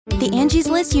The Angie's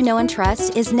List you know and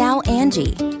trust is now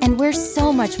Angie, and we're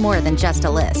so much more than just a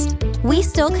list. We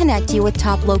still connect you with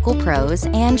top local pros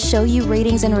and show you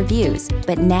ratings and reviews,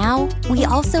 but now we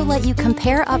also let you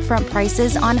compare upfront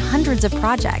prices on hundreds of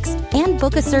projects and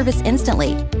book a service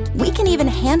instantly. We can even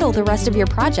handle the rest of your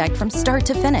project from start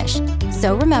to finish.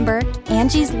 So remember,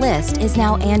 Angie's List is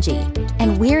now Angie,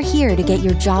 and we're here to get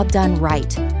your job done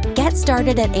right. Get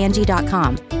started at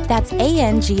Angie.com. That's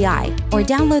ANGI, or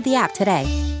download the app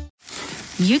today.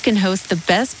 You can host the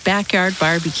best backyard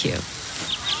barbecue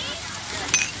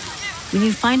when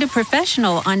you find a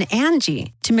professional on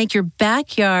Angie to make your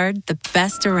backyard the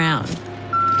best around.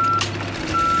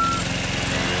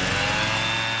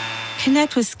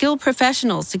 Connect with skilled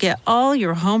professionals to get all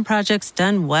your home projects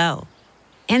done well.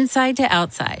 Inside to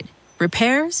outside,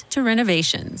 repairs to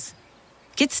renovations.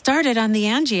 Get started on the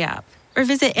Angie app or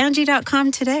visit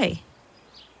Angie.com today.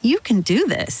 You can do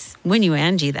this when you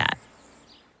Angie that.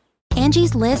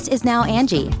 Angie's List is now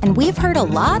Angie, and we've heard a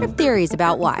lot of theories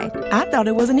about why. I thought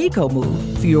it was an eco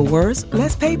move. Fewer words,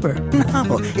 less paper.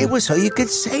 No, it was so you could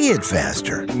say it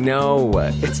faster. No,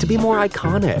 it's to be more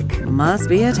iconic. Must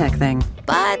be a tech thing.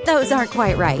 But those aren't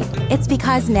quite right. It's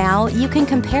because now you can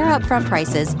compare upfront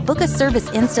prices, book a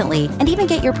service instantly, and even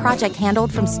get your project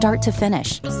handled from start to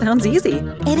finish. Sounds easy.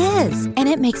 It is, and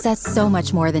it makes us so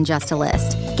much more than just a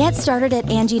list. Get started at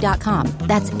Angie.com.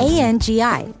 That's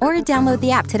ANGI, or download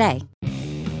the app today.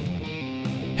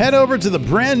 Head over to the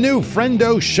brand new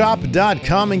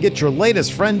FriendoShop.com and get your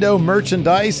latest Friendo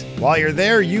merchandise. While you're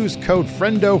there, use code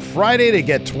FriendoFriday to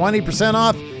get 20%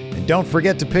 off. And don't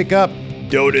forget to pick up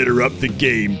Don't Interrupt the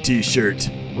Game t-shirt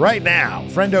right now.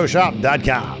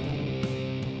 FriendoShop.com.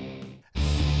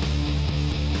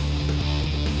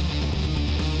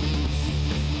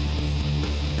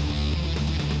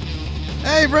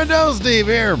 Hey, Friendo, Steve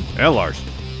here. And Lars.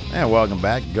 And welcome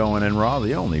back. Going in Raw,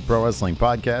 the only pro wrestling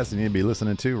podcast you need to be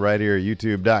listening to right here at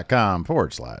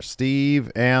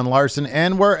youtube.com/Steve and Larson,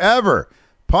 and wherever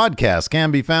podcasts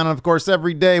can be found. And of course,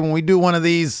 every day when we do one of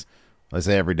these, let's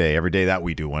say every day that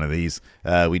we do one of these,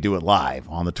 we do it live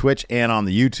on the Twitch and on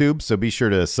the YouTube. So be sure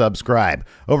to subscribe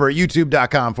over at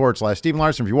youtube.com/Steve and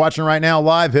Larson. If you're watching right now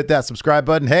live, hit that subscribe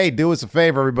button. Hey, do us a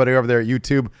favor, everybody over there at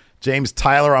YouTube. James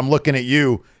Tyler, I'm looking at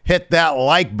you. Hit that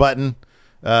like button.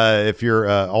 If you're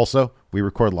also, we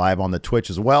record live on the Twitch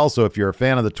as well. So if you're a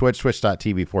fan of the Twitch,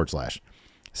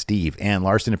 twitch.tv/Steve and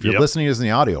Larson. If you're listening to this in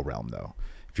the audio realm, though,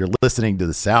 if you're listening to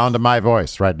the sound of my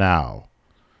voice right now,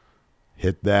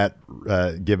 hit that,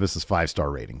 give us a 5-star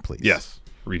rating, please. Yes.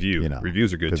 Review.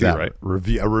 Reviews are good too, right?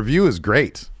 A review is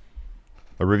great.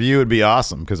 A review would be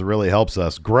awesome because it really helps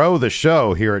us grow the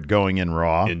show here at Going in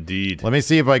Raw. Indeed. Let me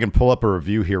see if I can pull up a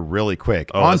review here really quick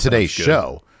on today's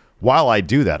show. While I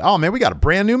do that, oh man, we got a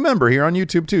brand new member here on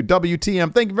YouTube too.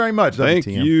 WTM, thank you very much. Thank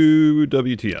you,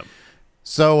 WTM.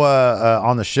 So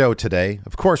on the show today,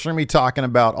 of course, we're gonna be talking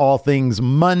about all things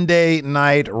Monday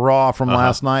Night Raw from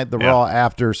last night, the Raw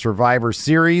after Survivor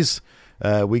Series.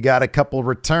 We got a couple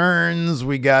returns.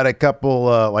 We got a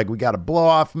couple we got a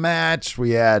blow-off match. We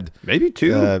had maybe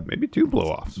two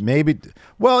blow-offs.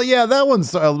 Well, yeah, that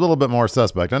one's a little bit more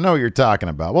suspect. I know what you're talking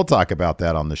about. We'll talk about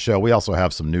that on the show. We also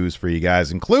have some news for you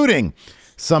guys, including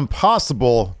some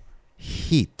possible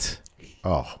heat.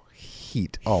 Oh,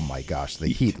 heat. Oh, my gosh, the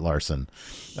heat, Larson.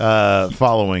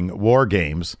 Following War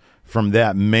Games from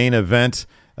that main event.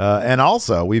 And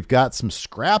also, we've got some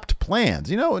scrapped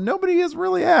plans. You know, nobody has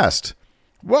really asked,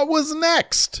 what was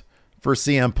next for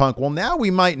CM Punk? Well, now we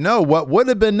might know what would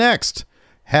have been next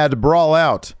had Brawl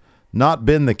Out not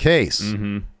been the case.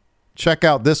 Mm-hmm. Check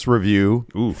out this review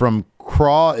from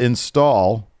Crawl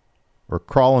Install. It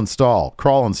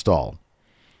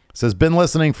says, been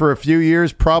listening for a few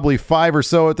years, probably 5 or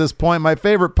so at this point. My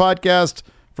favorite podcast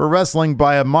for wrestling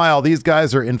by a mile. These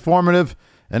guys are informative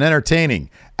and entertaining.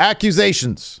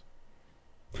 Accusations.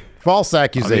 False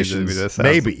accusations.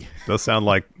 Maybe. Those sound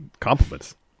like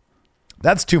compliments.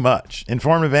 That's too much.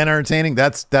 Informative and entertaining,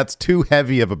 that's too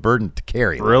heavy of a burden to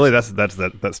carry. Really? That's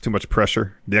too much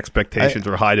pressure. The expectations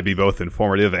are high to be both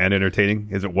informative and entertaining.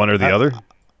 Is it one or the other?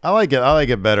 I like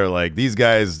it better like these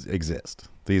guys exist.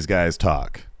 These guys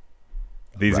talk.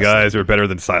 These guys are better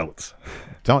than silence.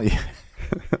 Don't you?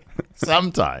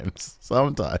 Sometimes.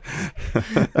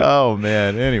 Oh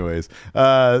man. Anyways,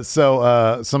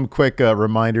 so some quick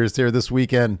reminders here. This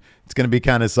weekend it's going to be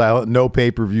kind of silent. No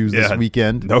pay-per-views this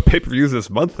weekend. No pay-per-views this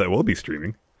month that will be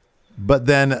streaming. But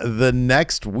then the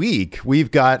next week we've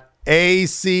got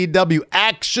ACW,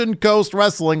 Action Coast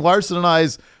Wrestling. Larson and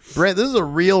I's brand. This is a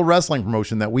real wrestling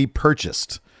promotion that we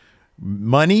purchased.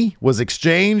 Money was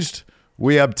exchanged.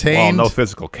 We obtained. Well, no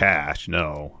physical cash.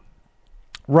 No.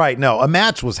 Right. No, a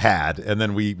match was had, and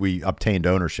then we obtained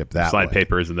ownership that Signed way.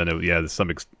 papers, and then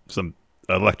some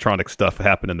electronic stuff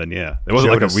happened, and then it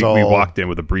wasn't Showed like us we all- walked in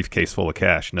with a briefcase full of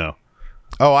cash. No.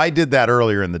 Oh, I did that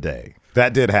earlier in the day.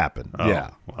 That did happen.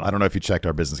 Yeah. wow. I don't know if you checked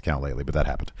our business account lately, but that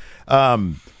happened.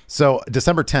 So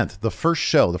December 10th, the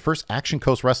first Action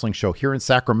Coast Wrestling show here in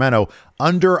Sacramento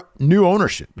under new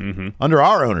ownership, under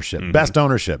our ownership, best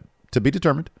ownership to be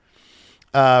determined.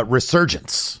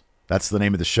 Resurgence. That's the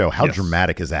name of the show. How Yes.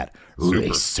 dramatic is that? Super.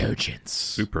 Resurgence.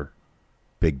 Super.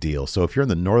 Big deal. So if you're in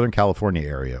the Northern California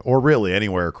area or really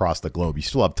anywhere across the globe, you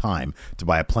still have time to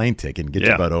buy a plane ticket and get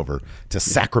your Yeah. butt over to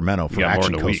Sacramento for got more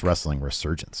Action in a Coast week. Wrestling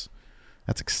Resurgence.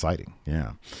 That's exciting.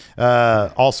 Yeah.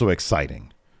 Also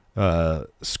exciting.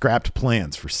 Scrapped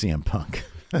plans for CM Punk.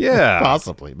 Yeah.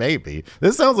 Possibly. Maybe.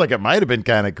 This sounds like it might have been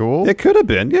kind of cool. It could have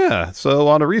been, yeah. So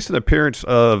on a recent appearance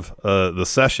of The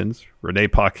Sessions, Renee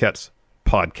Paquette's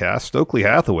podcast, Stokely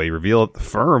Hathaway revealed that the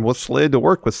firm was slated to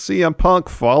work with CM Punk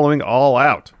following All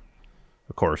Out.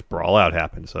 Of course, Brawl Out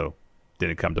happened, so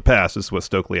didn't come to pass. This is what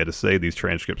Stokely had to say. These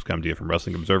transcripts come to you from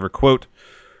Wrestling Observer. Quote,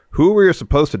 who we are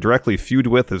supposed to directly feud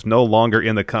with is no longer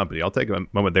in the company. I'll take a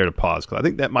moment there to pause, because I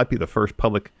think that might be the first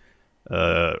public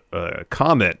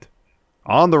comment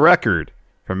on the record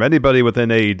from anybody within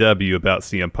AEW about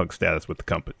CM Punk's status with the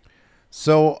company.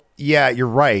 So, yeah, you're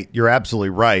right. You're absolutely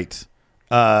right.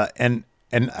 And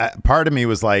part of me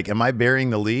was like, am I burying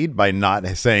the lead by not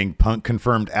saying Punk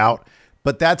confirmed out?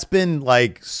 But that's been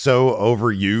like so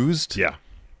overused. Yeah.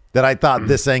 That I thought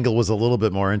this angle was a little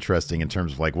bit more interesting in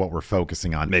terms of like what we're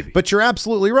focusing on. Maybe. But you're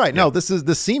absolutely right. No, this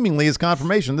seemingly is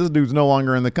confirmation. This dude's no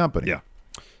longer in the company.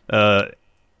 Yeah.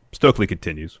 Stokely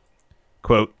continues,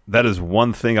 quote, that is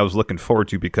one thing I was looking forward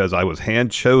to because I was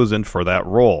hand-chosen for that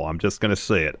role. I'm just going to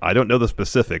say it. I don't know the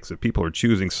specifics if people are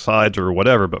choosing sides or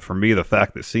whatever, but for me, the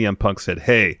fact that CM Punk said,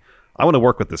 hey, I want to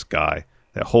work with this guy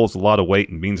that holds a lot of weight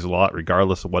and means a lot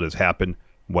regardless of what has happened,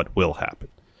 what will happen.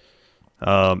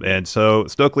 And so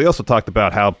Stokely also talked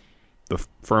about how the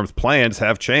firm's plans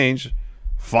have changed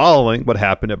following what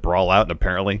happened at Brawl Out and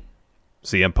apparently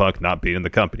CM Punk not being in the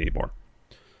company anymore.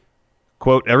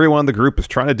 Quote, everyone in the group is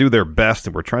trying to do their best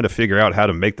and we're trying to figure out how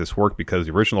to make this work because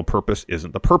the original purpose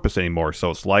isn't the purpose anymore. So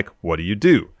it's like, what do you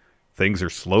do? Things are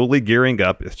slowly gearing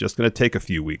up. It's just going to take a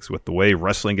few weeks. With the way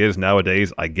wrestling is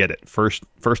nowadays, I get it. First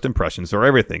impressions are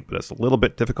everything, but it's a little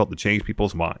bit difficult to change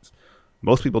people's minds.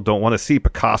 Most people don't want to see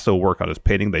Picasso work on his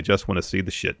painting. They just want to see the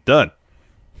shit done.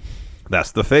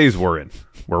 That's the phase we're in.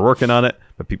 We're working on it,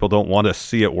 but people don't want to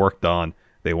see it worked on.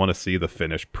 They want to see the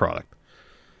finished product.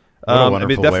 What a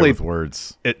wonderful definitely, way with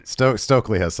words.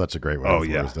 Stokely has such a great way with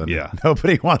words, doesn't he? Yeah.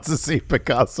 Nobody wants to see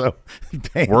Picasso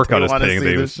paint. Work on his wanna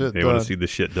painting. see They want to see the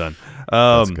shit done.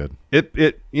 That's good.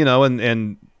 It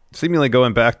and seemingly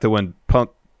going back to when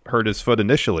Punk hurt his foot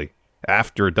initially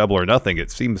after Double or Nothing, it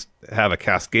seems to have a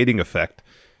cascading effect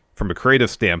from a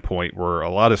creative standpoint where a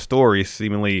lot of stories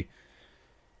seemingly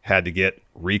had to get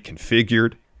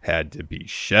reconfigured, had to be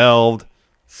shelved,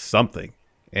 something.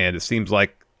 And it seems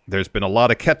like there's been a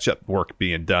lot of catch-up work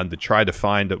being done to try to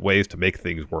find ways to make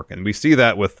things work. And we see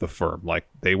that with the firm. Like,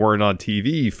 they weren't on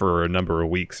TV for a number of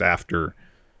weeks after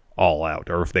All Out.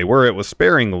 Or if they were, it was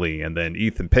sparingly. And then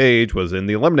Ethan Page was in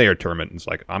the Eliminator tournament. And it's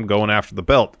like, I'm going after the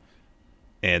belt.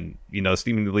 And,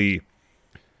 seemingly...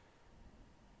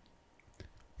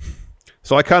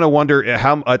 So I kind of wonder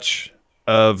how much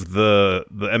of the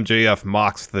MJF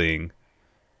Mox thing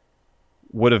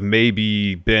would have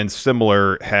maybe been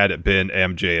similar had it been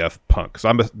MJF Punk.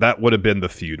 So that would have been the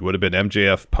feud. Would have been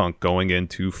MJF Punk going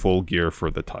into Full Gear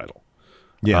for the title.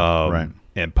 Yeah, right.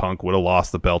 And Punk would have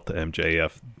lost the belt to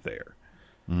MJF there.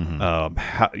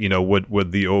 Mm-hmm.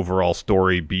 Would the overall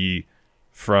story be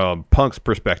from Punk's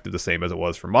perspective the same as it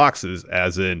was from Mox's?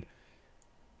 As in,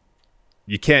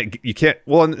 you can't.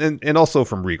 Well, and also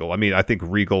from Regal. I mean, I think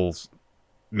Regal's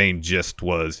main gist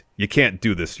was you can't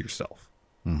do this yourself.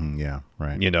 Mm-hmm, yeah,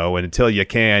 right. And until you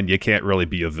can't really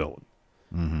be a villain.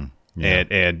 Mm-hmm, yeah.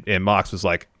 And Mox was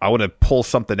like, I want to pull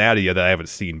something out of you that I haven't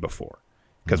seen before.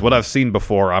 Because what I've seen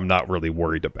before, I'm not really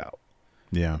worried about.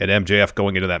 Yeah. And MJF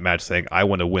going into that match saying, I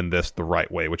want to win this the right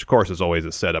way, which of course is always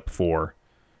a setup for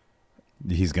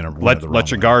he's going to let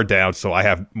your guard down so I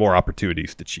have more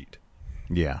opportunities to cheat.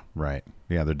 Yeah, right.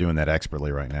 Yeah, they're doing that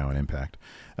expertly right now in Impact.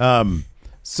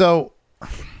 So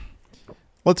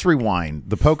let's rewind.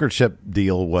 The poker chip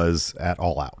deal was at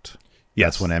All Out.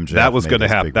 Yes, that's when MJF that was going to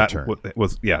happen. That return.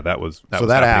 was that was so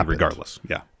that happened regardless.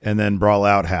 Yeah, and then Brawl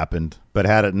Out happened. But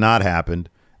had it not happened,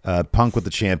 Punk with the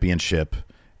championship,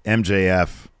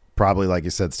 MJF probably, like you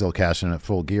said, still cashing in at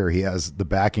Full Gear. He has the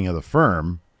backing of the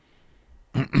firm.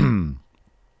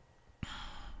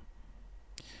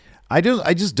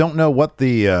 I just don't know what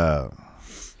the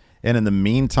and in the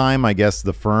meantime, I guess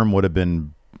the firm would have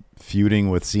been feuding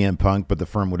with CM Punk, but the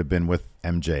firm would have been with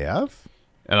MJF.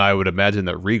 And I would imagine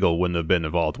that Regal wouldn't have been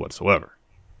involved whatsoever.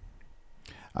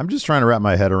 I'm just trying to wrap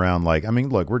my head around, like, I mean,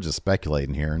 look, we're just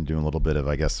speculating here and doing a little bit of,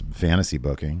 I guess, fantasy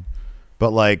booking.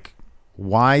 But, like,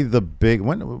 why the big...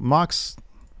 When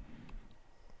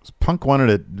Punk wanted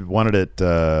it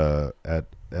at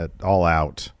All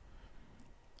Out.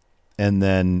 And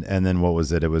then what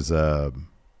was it? It was... and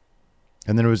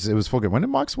then it was full good. When did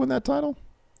Mox win that title?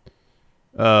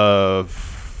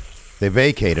 They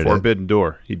vacated Forbidden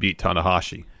Door. He beat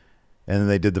Tanahashi. And then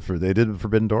they did the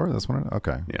Forbidden Door. That's one.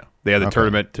 Okay. Yeah, they had the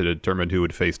tournament to determine who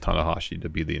would face Tanahashi to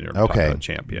be the interim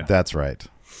champ. Yeah, that's right.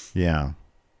 Yeah.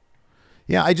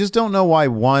 I just don't know why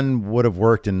one would have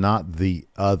worked and not the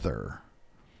other.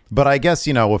 But I guess,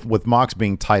 you know, with Mox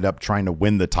being tied up trying to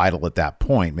win the title at that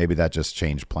point, maybe that just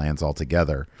changed plans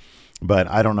altogether. But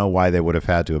I don't know why they would have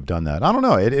had to have done that. I don't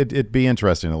know. It'd be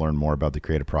interesting to learn more about the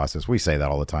creative process. We say that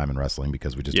all the time in wrestling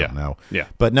because we just don't know. Yeah.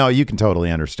 But no, you can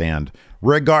totally understand.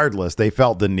 Regardless, they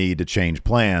felt the need to change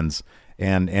plans.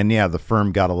 And yeah, the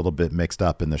firm got a little bit mixed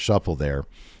up in the shuffle there.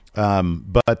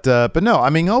 But no, I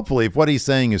mean, hopefully if what he's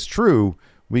saying is true,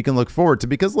 we can look forward to,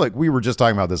 because look, we were just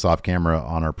talking about this off camera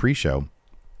on our pre-show.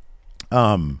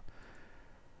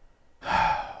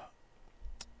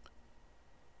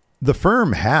 The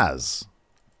firm has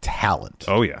talent.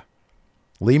 Oh, yeah.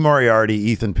 Lee Moriarty,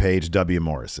 Ethan Page, W.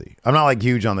 Morrissey. I'm not like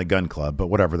huge on the Gun Club, but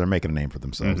whatever. They're making a name for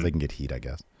themselves. Mm-hmm. They can get heat, I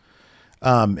guess.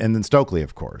 And then Stokely,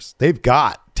 of course. They've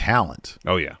got talent.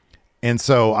 Oh, yeah. And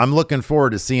so I'm looking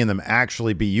forward to seeing them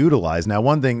actually be utilized. Now,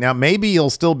 maybe you'll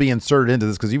still be inserted into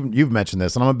this because you've mentioned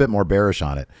this, and I'm a bit more bearish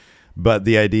on it. But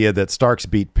the idea that Starks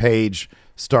beat Page,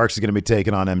 Starks is going to be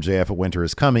taking on MJF at Winter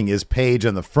is Coming. Is Page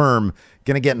and the firm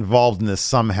going to get involved in this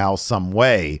somehow, some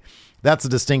way? That's a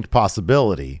distinct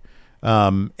possibility.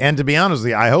 And to be honest with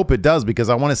you, I hope it does, because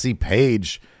I want to see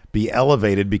Page be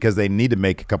elevated, because they need to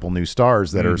make a couple new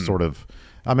stars that are sort of,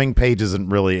 I mean, Page isn't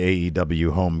really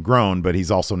AEW homegrown, but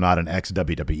he's also not an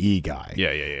ex-WWE guy.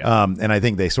 Yeah. And I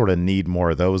think they sort of need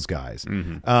more of those guys.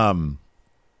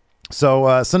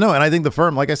 So no, and I think the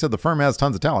firm, like I said, the firm has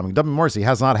tons of talent. I mean, W. Morrissey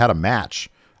has not had a match,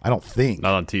 I don't think.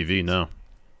 Not on TV, no.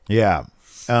 Yeah.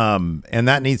 And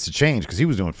that needs to change, because he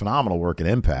was doing phenomenal work at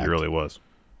Impact. He really was.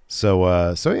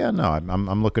 So yeah, no,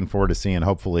 I'm looking forward to seeing,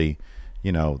 hopefully,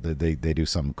 you know, they do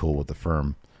something cool with the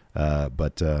firm.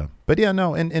 But yeah,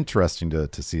 no, and interesting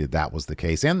to see that was the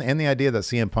case. And the idea that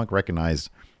CM Punk recognized,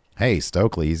 hey,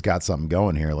 Stokely, he's got something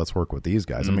going here. Let's work with these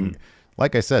guys. I mean,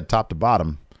 like I said, top to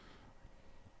bottom,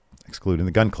 excluding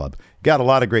the Gun Club, got a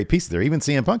lot of great pieces there. Even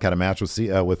CM Punk had a match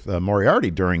with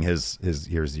Moriarty during his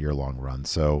year-long run.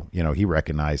 So, you know, he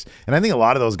recognized, and I think a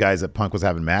lot of those guys that Punk was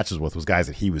having matches with was guys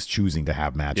that he was choosing to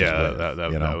have matches with. Yeah,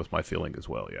 that was my feeling as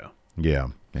well, yeah.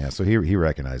 Yeah, so he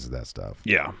recognizes that stuff.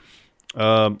 Yeah.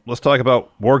 Let's talk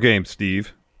about War Games,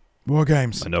 Steve. War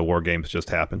Games. I know War Games just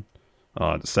happened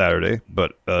on Saturday,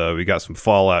 but we got some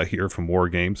fallout here from War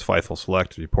Games. Fightful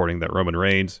Select reporting that Roman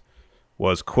Reigns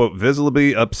was, quote,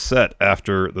 visibly upset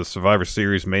after the Survivor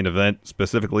Series main event,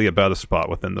 specifically about a spot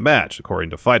within the match. According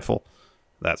to Fightful,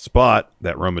 that spot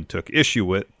that Roman took issue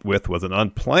with was an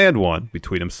unplanned one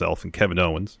between himself and Kevin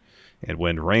Owens. And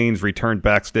when Reigns returned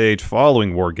backstage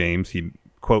following War Games, he,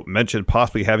 quote, mentioned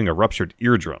possibly having a ruptured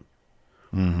eardrum.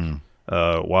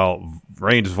 While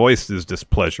Reigns voiced his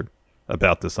displeasure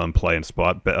about this unplanned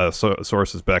spot,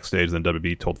 sources backstage in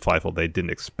WWE told Fightful they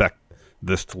didn't expect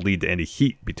this to lead to any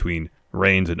heat between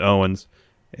Reigns and Owens,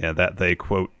 and that they,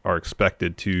 quote, are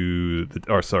expected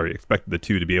the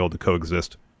two to be able to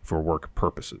coexist for work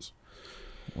purposes.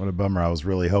 What a bummer. I was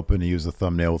really hoping to use a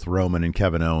thumbnail with Roman and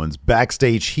Kevin Owens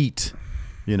backstage heat,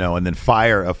 you know, and then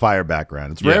a fire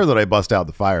background. It's rare that I bust out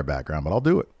the fire background, but I'll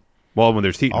do it. Well, when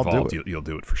there's heat involved, you'll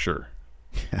do it for sure.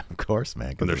 Yeah, of course,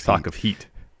 man. When there's talk of heat.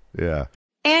 Yeah.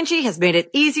 Angie has made it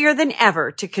easier than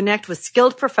ever to connect with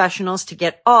skilled professionals to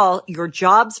get all your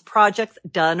jobs projects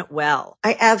done well.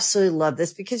 I absolutely love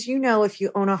this because, you know, if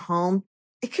you own a home,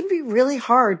 it can be really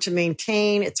hard to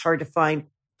maintain. It's hard to find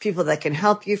people that can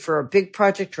help you for a big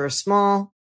project or a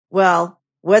small. Well,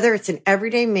 whether it's in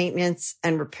everyday maintenance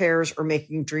and repairs or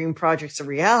making dream projects a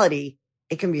reality,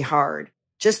 it can be hard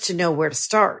just to know where to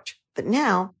start. But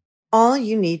now all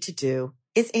you need to do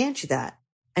is Angie that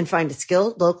and find a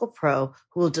skilled local pro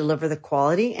who will deliver the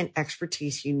quality and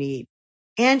expertise you need.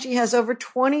 Angie has over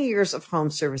 20 years of home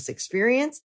service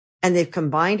experience, and they've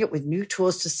combined it with new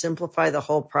tools to simplify the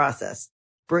whole process.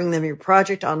 Bring them your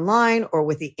project online or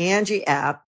with the Angie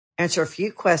app, answer a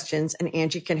few questions, and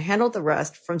Angie can handle the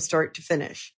rest from start to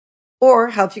finish. or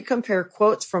help you compare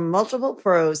quotes from multiple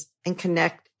pros and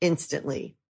connect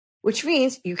instantly. Which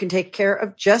means you can take care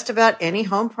of just about any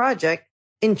home project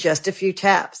in just a few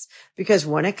taps. Because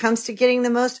when it comes to getting the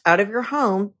most out of your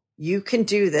home, you can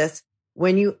do this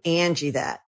when you Angie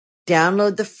that.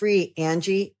 Download the free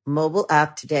Angie mobile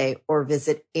app today or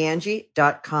visit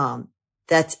Angie.com.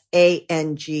 That's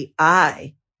ANGI.com.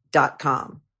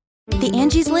 The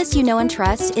Angie's List you know and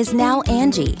trust is now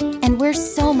Angie, and we're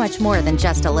so much more than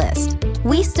just a list.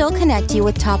 We still connect you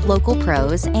with top local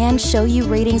pros and show you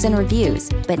ratings and reviews,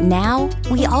 but now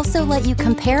we also let you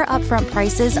compare upfront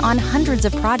prices on hundreds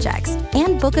of projects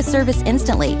and book a service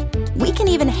instantly. We can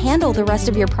even handle the rest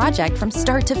of your project from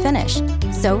start to finish.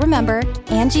 So remember,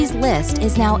 Angie's List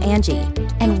is now Angie,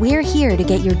 and we're here to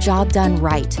get your job done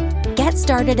right. Get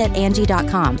started at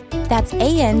Angie.com. That's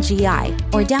ANGI,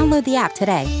 or download the app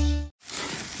today.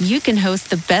 You can host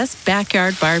the best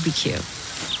backyard barbecue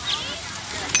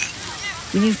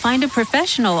when you find a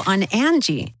professional on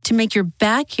Angie to make your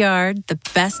backyard the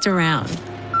best around.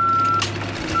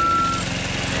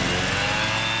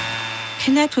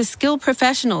 Connect with skilled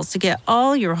professionals to get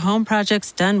all your home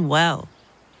projects done well.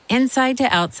 Inside to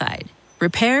outside,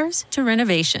 repairs to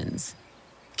renovations.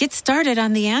 Get started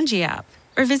on the Angie app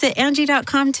or visit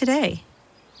Angie.com today.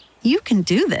 You can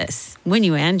do this when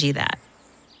you Angie that.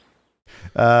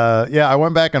 Yeah, I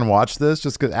went back and watched this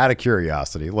just out of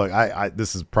curiosity. Look,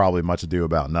 this is probably much ado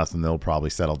about nothing. They'll probably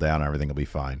settle down and everything will be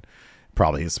fine.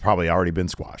 It's probably already been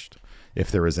squashed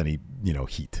if there is any,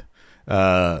 heat.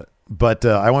 But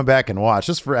I went back and watched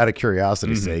just out of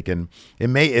curiosity's sake, and it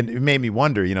made me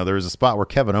wonder. There was a spot where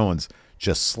Kevin Owens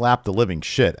just slapped the living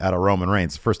shit out of Roman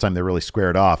Reigns. The first time they really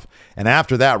squared off, and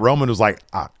after that, Roman was like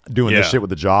doing this shit with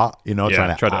the jaw,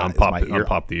 trying to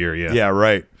unpop the ear. Yeah,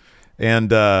 right.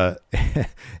 And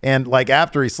and like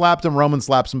after he slapped him, Roman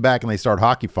slaps him back, and they start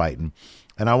hockey fighting.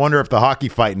 And I wonder if the hockey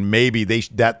fighting, maybe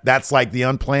that's like the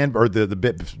unplanned, or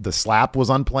the slap was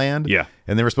unplanned. Yeah.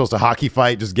 And they were supposed to hockey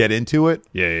fight, just get into it.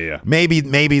 Yeah. Maybe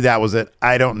that was it.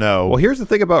 I don't know. Well, here's the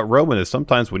thing about Roman is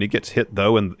sometimes when he gets hit,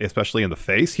 though, and especially in the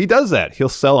face, he does that. He'll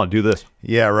sell and do this.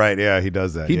 Yeah, right. Yeah, he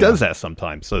does that. He does that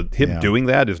sometimes. So him doing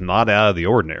that is not out of the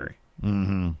ordinary.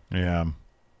 Mm-hmm. Yeah.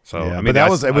 So but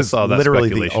it was literally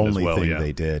the only thing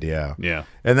they did. Yeah.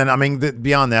 And then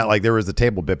beyond that, like there was the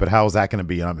table bit, but how is that going to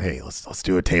be? Hey, let's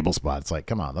do a table spot. It's like,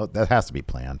 come on, that has to be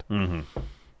planned. Mm-hmm.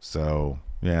 So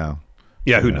yeah.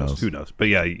 Who knows? But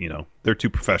yeah, they're two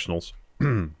professionals.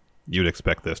 You'd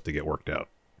expect this to get worked out.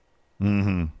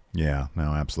 Mm-hmm. Yeah.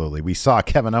 No, absolutely. We saw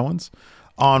Kevin Owens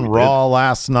on Raw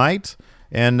last night,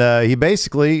 and he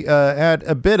basically had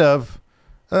a bit of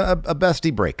a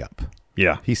bestie breakup.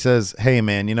 Yeah. He says, hey,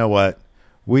 man, you know what?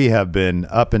 We have been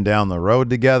up and down the road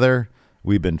together.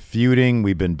 We've been feuding.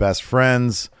 We've been best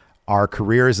friends. Our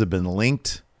careers have been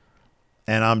linked,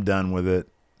 and I'm done with it.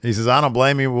 He says, I don't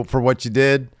blame you for what you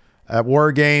did at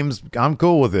War Games. I'm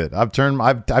cool with it. I've turned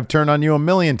on you a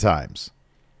million times,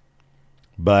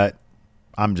 but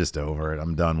I'm just over it.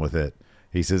 I'm done with it.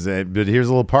 He says, but here's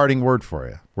a little parting word for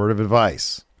you. Word of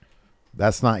advice.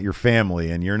 That's not your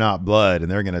family, and you're not blood, and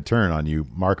they're going to turn on you.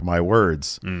 Mark my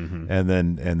words. Mm-hmm. And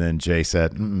then Jay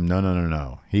said,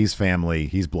 no. He's family.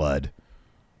 He's blood.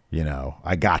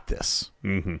 I got this.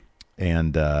 Mm-hmm.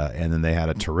 And then they had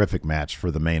a terrific match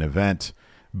for the main event.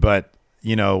 But,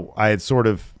 I had sort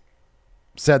of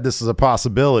said this is a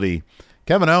possibility.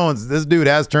 Kevin Owens, this dude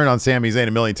has turned on Sami Zayn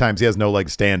a million times. He has no leg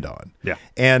to stand on. Yeah.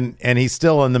 And he's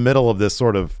still in the middle of this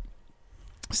sort of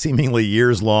seemingly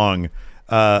years-long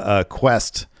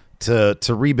quest to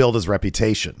rebuild his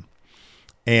reputation,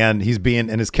 and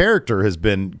his character has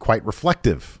been quite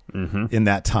reflective in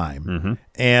that time.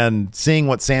 And seeing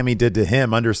what Sami did to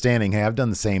him, understanding, hey, I've done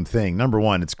the same thing. Number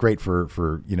one, it's great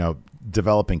for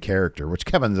developing character, which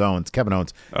Kevin Owens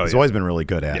has always been really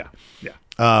good at.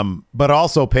 But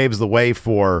also paves the way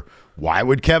for, why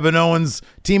would Kevin Owens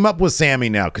team up with Sami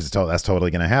now? Because that's totally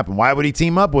going to happen. Why would he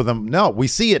team up with him? No, we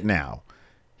see it now.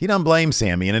 He doesn't blame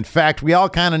Sami. And in fact, we all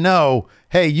kind of know,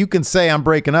 hey, you can say I'm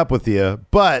breaking up with you,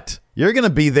 but you're going to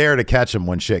be there to catch him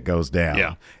when shit goes down.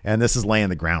 Yeah. And this is laying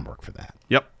the groundwork for that.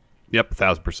 Yep.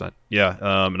 1,000%. Yeah.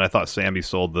 And I thought Sami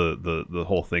sold the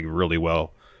whole thing really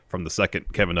well from the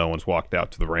second Kevin Owens walked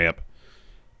out to the ramp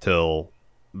till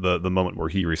the moment where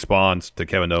he responds to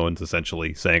Kevin Owens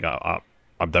essentially saying,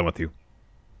 I'm done with you.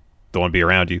 Don't want to be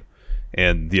around you.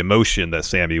 And the emotion that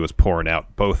Sami was pouring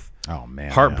out, both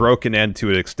heartbroken and to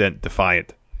an extent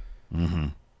defiant,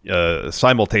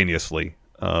 simultaneously,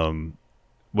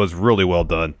 was really well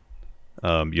done.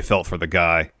 You felt for the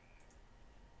guy,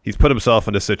 he's put himself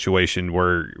in a situation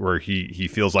where he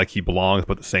feels like he belongs,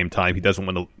 but at the same time he doesn't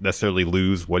want to necessarily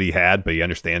lose what he had, but he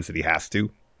understands that he has to.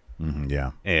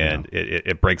 Yeah. And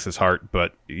it breaks his heart,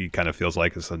 but he kind of feels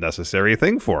like it's a necessary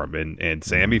thing for him. And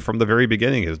Sammy from the very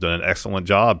beginning has done an excellent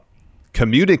job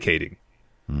communicating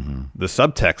the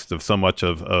subtext of so much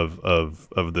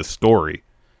of this story.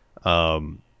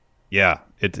 It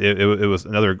was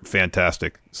another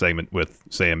fantastic segment with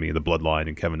Sammy, the Bloodline,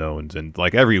 and Kevin Owens. And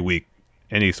like every week,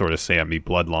 any sort of Sammy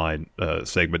Bloodline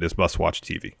segment is must-watch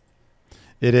TV.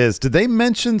 It is. Did they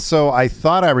mention, so I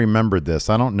thought I remembered this.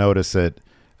 I don't notice it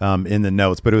in the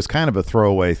notes, but it was kind of a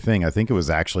throwaway thing. I think it was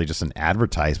actually just an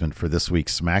advertisement for this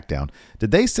week's SmackDown.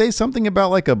 Did they say something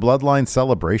about like a Bloodline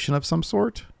celebration of some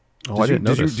sort? I didn't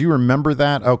notice. Do you remember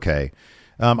that? Okay.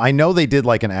 I know they did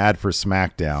like an ad for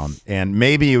SmackDown, and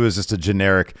maybe it was just a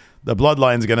generic, the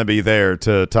Bloodline's going to be there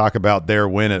to talk about their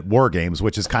win at War Games,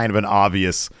 which is kind of an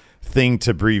obvious thing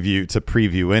to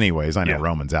preview anyways. I know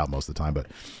Roman's out most of the time, but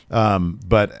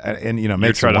you know,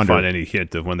 makes you're trying you wonder, to find any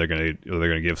hint of when they're going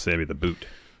to give Sammy the boot.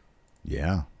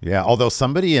 Yeah. Although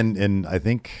somebody in I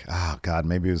think, oh God,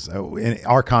 maybe it was in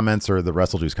our comments or the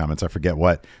WrestleJuice comments, I forget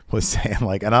what, was saying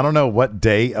like, and I don't know what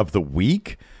day of the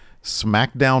week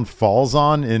SmackDown falls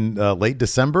on in late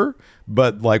December,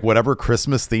 but like whatever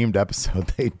Christmas themed episode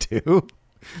they do,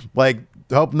 like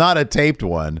hope not a taped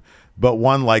one, but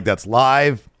one like that's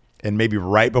live and maybe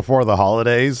right before the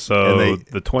holidays. So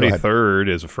the 23rd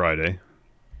is a Friday.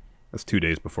 That's 2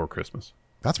 days before Christmas.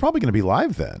 That's probably going to be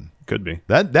live then. Could be.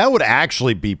 That would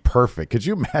actually be perfect. Could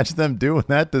you imagine them doing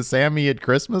that to Sammy at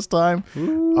Christmas time?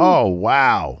 Ooh. Oh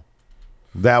wow,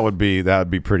 that would be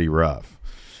pretty rough.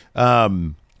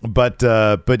 But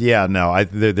yeah, no,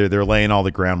 they're laying all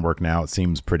the groundwork now. It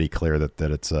seems pretty clear that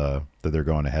they're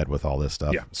going ahead with all this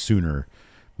stuff sooner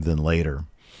than later.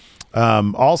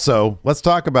 Also, let's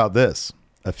talk about this: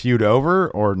 a feud over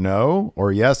or no,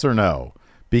 or yes or no,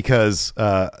 because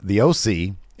the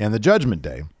OC and the Judgment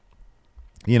Day,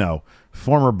 you know,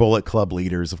 former Bullet Club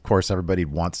leaders. Of course, everybody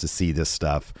wants to see this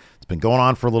stuff. It's been going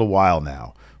on for a little while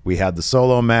now. We had the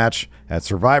solo match at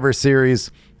Survivor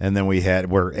Series, and then we had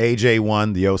where AJ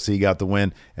won, the OC got the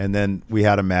win, and then we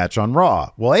had a match on Raw.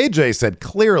 Well, AJ said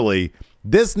clearly,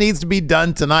 this needs to be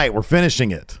done tonight. We're finishing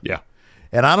it. Yeah.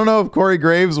 And I don't know if Corey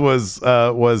Graves was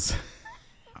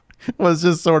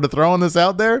just sort of throwing this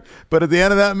out there, but at the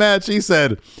end of that match, he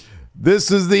said,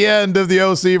 this is the end of the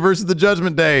OC versus the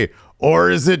Judgment Day, or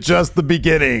is it just the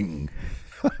beginning?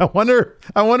 I wonder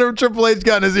if Triple H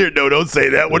got in his ear. No, don't say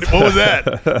that. What was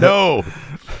that? No.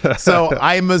 So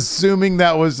I'm assuming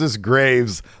that was just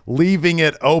Graves leaving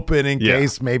it open in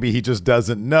case maybe he just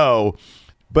doesn't know.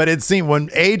 But it seemed when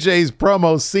AJ's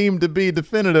promo seemed to be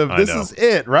definitive, this is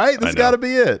it, right? This got to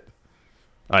be it.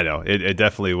 I know. It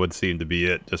definitely would seem to be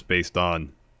it just based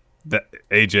on that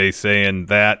AJ saying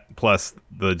that plus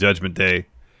the Judgment Day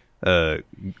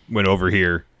went over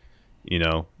here. You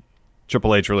know,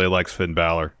 Triple H really likes Finn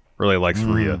Balor, really likes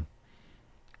Rhea,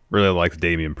 really likes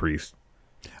Damian Priest.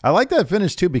 I like that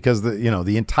finish too because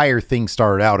the entire thing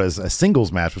started out as a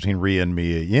singles match between Rhea and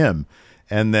Mia Yim,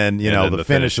 and then the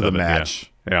finish of the match.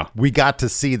 Yeah, we got to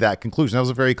see that conclusion. That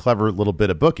was a very clever little bit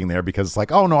of booking there because it's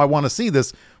like, oh no, I want to see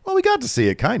this. Well, we got to see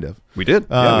it kind of. We did.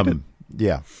 We did.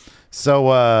 Yeah.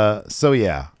 So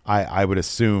yeah, I would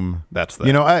assume that's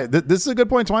that. This is a good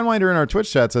point. Twinewinder in our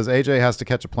Twitch chat says AJ has to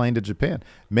catch a plane to Japan.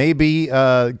 Maybe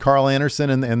Carl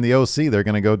Anderson and the OC, they're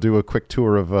going to go do a quick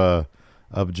tour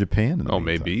of Japan.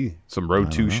 Maybe some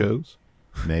Road 2 shows.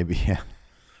 Maybe,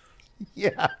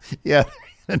 yeah.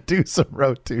 Do some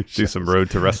Road 2 shows. Do some Road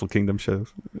to Wrestle Kingdom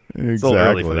shows. Exactly. It's a little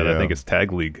early for that. I think it's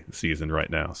Tag League season right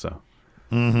now, so.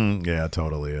 Yeah, it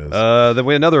totally is. Then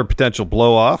we had another potential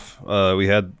blow-off. We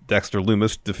had Dexter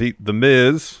Lumis defeat The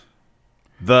Miz,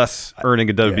 thus earning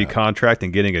a WWE contract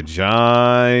and getting a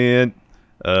giant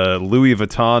Louis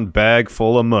Vuitton bag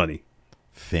full of money.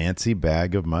 Fancy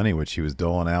bag of money, which he was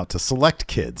doling out to select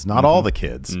kids, not all the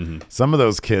kids. Some of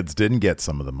those kids didn't get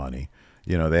some of the money.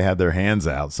 They had their hands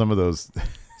out. Some of those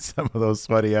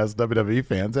sweaty ass WWE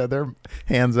fans had their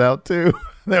hands out too.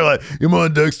 They're like, "Come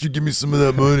on, Dexter, give me some of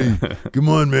that money. Come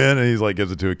on, man." And he's like,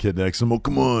 gives it to a kid next to him. "Oh,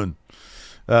 come on."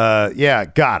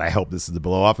 God, I hope this is the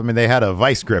blow off. I mean, they had a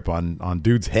vice grip on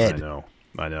dude's head.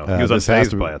 I know. He was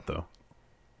unfazed by it though.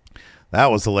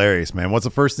 That was hilarious, man. What's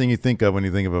the first thing you think of when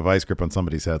you think of a vice grip on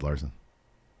somebody's head, Larson?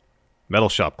 Metal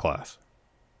Shop class.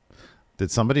 Did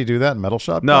somebody do that in Metal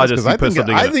Shop? No, just I think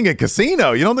a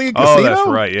casino. You don't think a casino? Oh, that's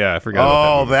right. Yeah, I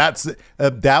forgot.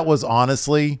 That was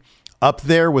honestly up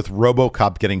there with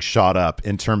RoboCop getting shot up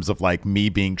in terms of like me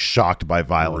being shocked by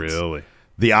violence. Really?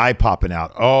 The eye popping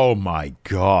out. Oh my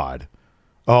God.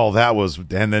 Oh, that was,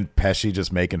 and then Pesci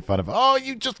just making fun of, oh,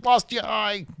 you just lost your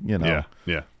eye, you know. Yeah,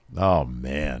 yeah. Oh,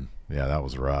 man. Yeah, that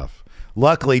was rough.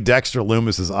 Luckily, Dexter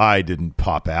Loomis's eye didn't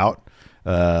pop out.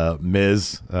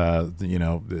 Miz,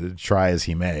 try as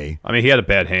he may. I mean, he had a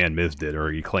bad hand, Miz did,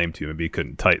 or he claimed to, maybe he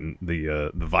couldn't tighten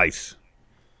the vice.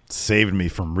 Saved me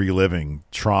from reliving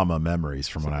trauma memories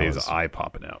from when I was. His eye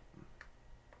popping out.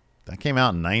 That came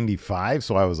out in 95,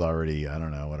 so I was already, I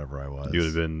don't know, whatever I was. You would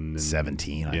have been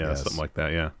 17, I guess. Something like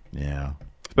that, yeah. Yeah.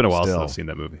 It's been a while since I've seen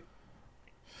that movie.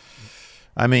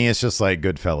 I mean, it's just like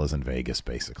Goodfellas in Vegas,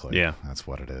 basically. Yeah. That's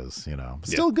what it is, you know.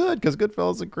 Still good, because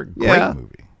Goodfellas is a great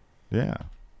movie. Yeah.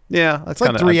 Yeah. It's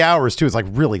like 3 hours, too. It's like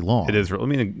really long. It is. I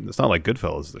mean, it's not like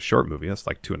Goodfellas is a short movie. That's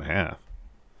like 2.5.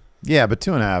 Yeah, but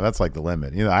 2.5, that's like the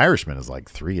limit. You know, Irishman is like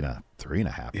three and a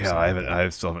half. Yeah, I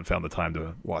still haven't found the time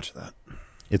to watch that.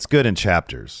 It's good in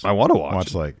chapters. I want to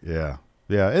watch it. Yeah,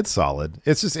 it's solid.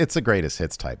 It's a greatest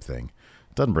hits type thing.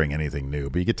 It doesn't bring anything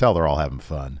new, but you can tell they're all having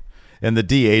fun. And the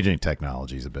de-aging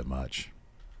technology is a bit much.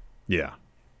 Yeah,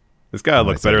 this guy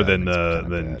looks better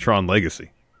than Tron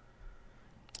Legacy.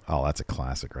 Oh, that's a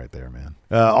classic right there, man.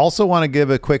 Also want to give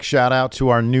a quick shout out to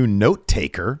our new note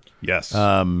taker. Yes.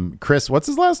 Chris, what's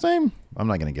his last name? I'm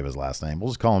not going to give his last name. We'll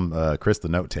just call him Chris the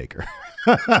note taker.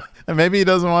 And maybe he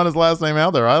doesn't want his last name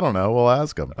out there. I don't know. We'll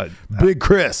ask him. Big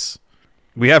Chris.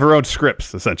 We have our own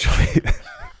scripts, essentially.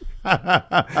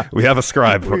 We have a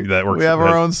scribe that works. We have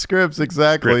our own scripts,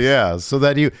 exactly. Scripts.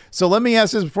 Yeah. So let me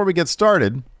ask this before we get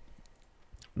started.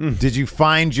 Did you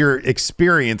find your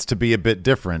experience to be a bit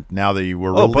different now that you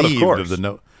were relieved of the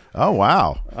note? Oh,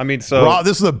 wow. I mean, so Raw,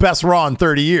 this is the best Raw in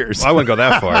 30 years. I wouldn't go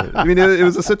that far. I mean, it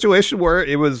was a situation where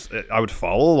I would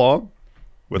follow along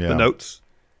with the notes,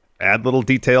 add little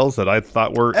details that I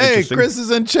thought were interesting. Chris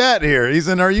is in chat here. He's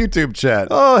in our YouTube chat.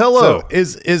 Oh, hello. So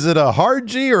is it a hard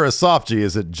G or a soft G?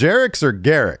 Is it Jerix or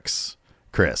Garrix,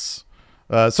 Chris?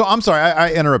 So I'm sorry,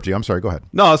 I interrupt you. I'm sorry. Go ahead.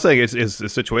 No, I was saying it's a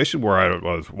situation where I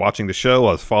was watching the show.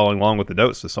 I was following along with the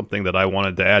notes. It's something that I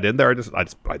wanted to add in there. I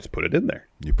just put it in there.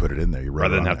 You put it in there. You wrote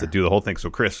rather than have to do the whole thing. So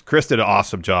Chris did an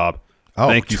awesome job. Oh,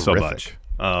 thank you terrific.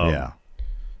 so much.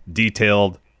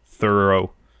 Detailed,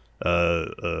 thorough,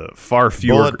 far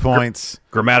fewer bullet points,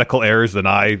 grammatical errors than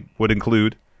I would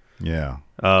include. Yeah.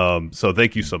 So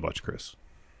thank you so much, Chris.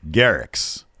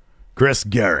 Garrix, Chris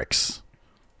Garrix.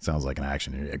 Sounds like an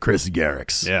action here. Chris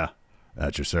Garrix. Yeah.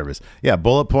 At your service. Yeah,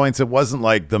 bullet points. It wasn't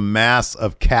like the mass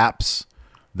of caps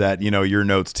that, your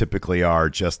notes typically are,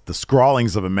 just the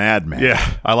scrawlings of a madman.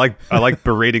 Yeah. I like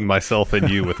berating myself and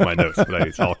you with my notes. But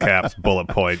it's all caps, bullet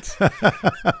points,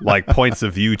 like points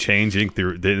of view changing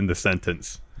in the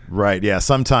sentence. Right. Yeah.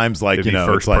 Sometimes first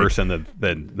it's person,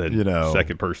 then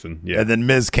second person. Yeah. And then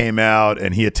Miz came out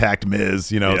and he attacked Miz.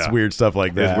 It's weird stuff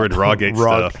like that. It's weird Rawgate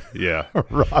stuff. Yeah.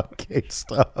 Rawgate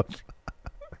stuff.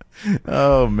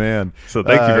 Oh man. So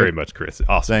thank you very much, Chris.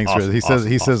 Awesome. Thanks, awesome, Chris.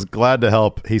 He says glad to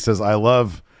help. He says I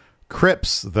love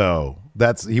Crips though.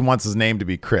 He wants his name to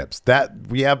be Crips.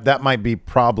 That might be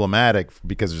problematic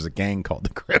because there's a gang called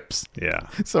the Crips. Yeah.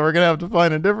 So we're gonna have to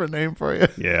find a different name for you.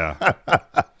 Yeah.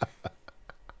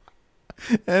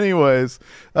 Anyways,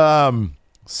 Raw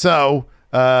started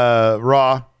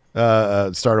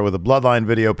with a Bloodline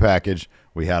video package.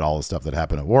 We had all the stuff that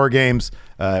happened at War Games.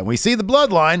 And we see the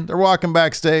Bloodline. They're walking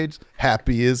backstage,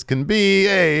 happy as can be.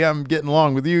 Hey, I'm getting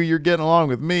along with you. You're getting along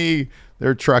with me.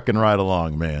 They're trucking right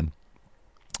along, man.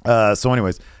 So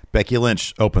anyways, Becky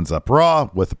Lynch opens up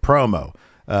Raw with a promo.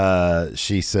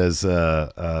 She says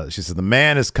the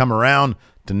man has come around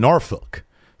to Norfolk.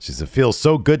 She said, it feels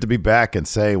so good to be back and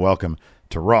say welcome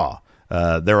to Raw.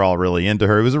 They're all really into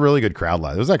her. It was a really good crowd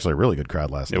last night. It was actually a really good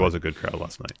crowd last night. It was a good crowd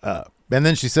last night. And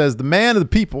then she says, the man of the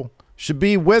people should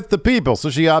be with the people. So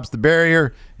she hops the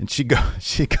barrier and she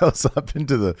goes up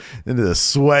into the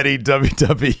sweaty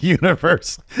WWE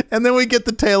universe. And then we get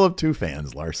the tale of two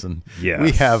fans, Larson. Yes.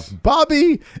 We have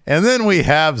Bobby and then we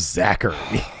have Zachary.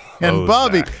 And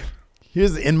Bobby, Zach.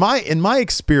 here's in my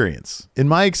experience,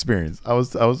 I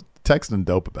was texting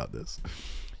Dope about this.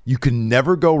 You can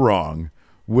never go wrong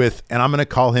with, and I'm going to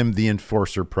call him the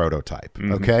enforcer prototype,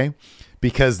 okay?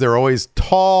 Because they're always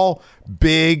tall,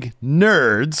 big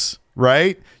nerds,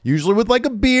 right? Usually with like a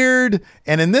beard.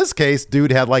 And in this case,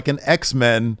 dude had like an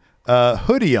X-Men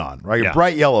hoodie on, right? A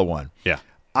bright yellow one. Yeah.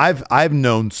 I've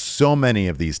known so many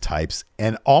of these types,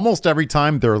 and almost every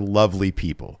time they're lovely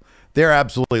people. They're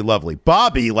absolutely lovely.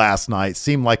 Bobby last night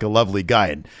seemed like a lovely guy,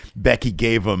 and Becky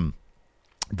gave him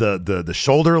the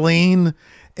shoulder lean,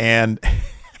 and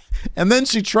then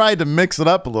she tried to mix it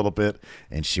up a little bit,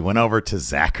 and she went over to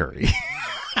Zachary.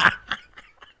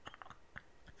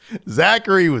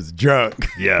 Zachary was drunk.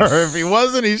 Yes. Or if he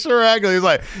wasn't, he sure acted. He was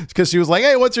like, because she was like,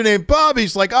 hey, what's your name? Bobby.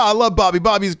 She's like, oh, I love Bobby.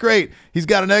 Bobby's great. He's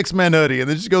got an X-Men hoodie. And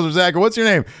then she goes to Zachary, what's your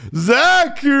name?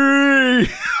 Zachary.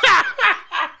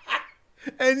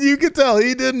 And you could tell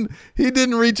he didn't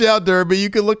reach out to her, but you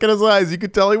could look at his eyes. You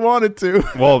could tell he wanted to.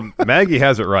 Well, Maggie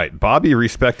has it right. Bobby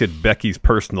respected Becky's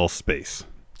personal space.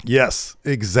 Yes,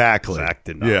 exactly. Zach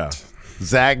did not. Yeah,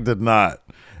 Zach did not.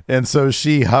 And so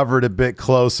she hovered a bit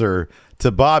closer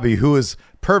to Bobby, who is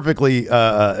perfectly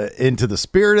into the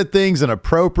spirit of things and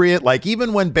appropriate. Like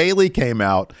even when Bailey came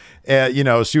out,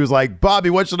 she was like, Bobby,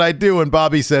 what should I do? And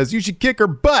Bobby says, you should kick her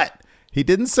butt. He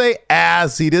didn't say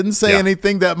ass. He didn't say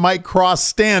anything that might cross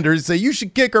standards. He said, you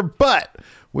should kick her butt,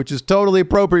 which is totally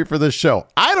appropriate for this show.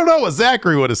 I don't know what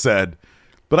Zachary would have said,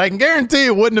 but I can guarantee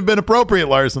it wouldn't have been appropriate,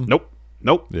 Larson.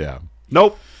 Nope. Yeah.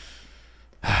 Nope.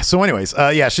 So anyways,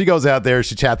 she goes out there.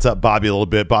 She chats up Bobby a little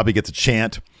bit. Bobby gets a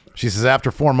chant. She says,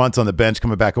 after 4 months on the bench,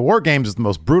 coming back at War Games is the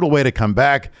most brutal way to come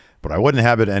back, but I wouldn't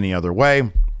have it any other way.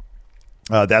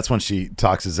 That's when she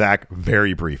talks to Zach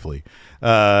very briefly.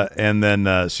 And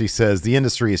then she says, the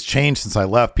industry has changed since I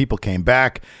left. People came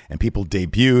back and people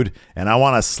debuted, and I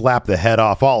want to slap the head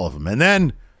off all of them. And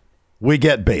then we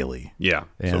get Bailey. Yeah.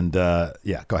 And go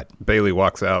ahead. Bailey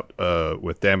walks out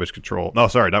with Damage Control. No,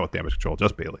 sorry, not with Damage Control,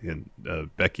 just Bailey.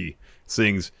 And Becky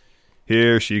sings,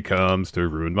 here she comes to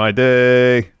ruin my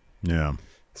day. Yeah.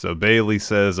 So Bailey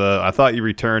says, I thought you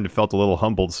returned and felt a little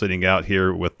humbled sitting out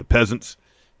here with the peasants.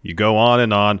 You go on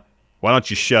and on. Why don't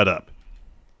you shut up?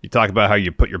 You talk about how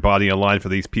you put your body in line for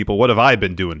these people. What have I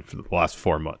been doing for the last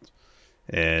 4 months?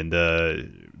 And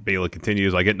Bailey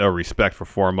continues, I get no respect for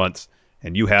 4 months,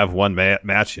 and you have one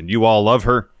match, and you all love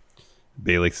her.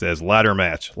 Bailey says, ladder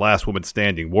match, last woman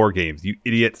standing, War Games. You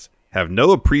idiots have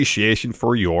no appreciation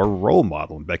for your role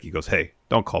model. And Becky goes, hey,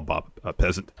 don't call Bob a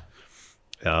peasant.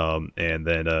 And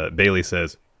then Bailey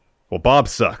says, well, Bob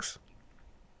sucks.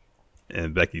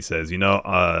 And Becky says,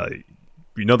 the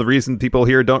reason people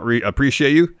here don't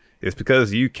appreciate you is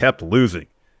because you kept losing,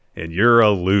 and you're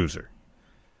a loser.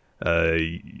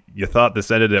 You thought this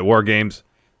ended at War Games,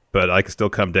 but I can still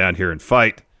come down here and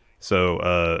fight.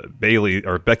 So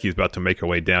Becky is about to make her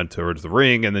way down towards the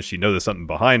ring, and then she notices something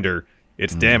behind her.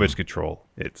 It's Damage Control.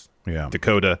 It's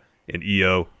Dakota and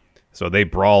EO. So they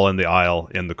brawl in the aisle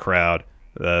in the crowd.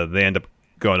 They end up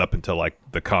going up into like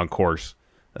the concourse.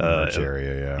 Merch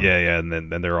area, yeah, and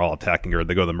then they're all attacking her.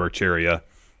 They go to the merch area.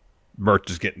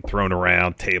 Merch is getting thrown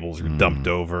around. Tables are dumped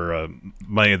over.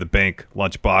 Money in the Bank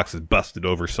lunchbox is busted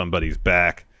over somebody's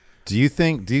back. Do you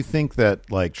think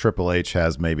that like Triple H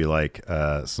has maybe like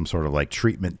some sort of like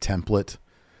treatment template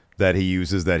that he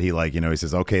uses, that he like, he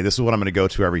says, okay, this is what I'm going to go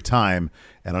to every time,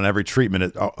 and on every treatment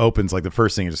it opens like the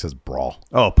first thing it just says brawl.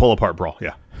 Oh, pull apart brawl,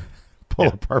 yeah. Pull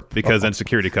apart brawl. Because then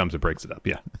security comes and breaks it up,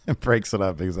 yeah. It breaks it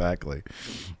up, exactly.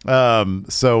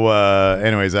 Anyways,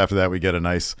 after that we get a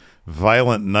nice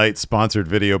Violent Night sponsored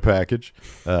video package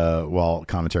while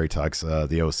commentary talks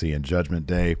the OC and Judgment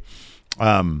Day.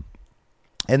 And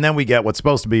then we get what's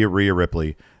supposed to be Rhea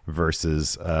Ripley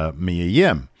versus Mia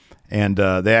Yim. And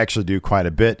they actually do quite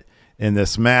a bit in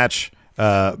this match.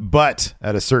 But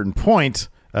at a certain point,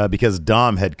 because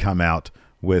Dom had come out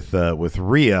with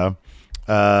Rhea,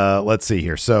 let's see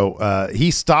here. So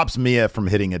he stops Mia from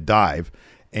hitting a dive,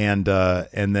 and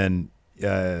then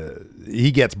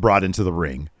he gets brought into the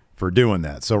ring for doing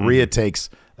that. So Rhea takes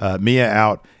Mia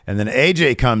out, and then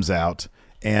AJ comes out,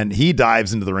 and he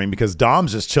dives into the ring because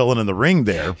Dom's just chilling in the ring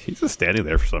there. He's just standing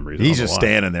there for some reason. He's just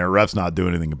standing there. Ref's not doing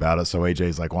anything about it. So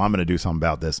AJ's like, well, I'm going to do something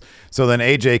about this. So then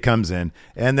AJ comes in,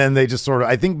 and then they just sort of,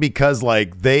 I think because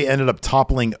like they ended up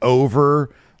toppling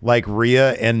over like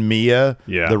Rhea and Mia,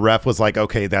 the ref was like,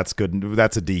 okay, that's good.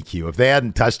 That's a DQ. If they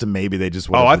hadn't touched him, maybe they just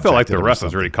would have. I felt like the ref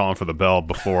was already calling for the bell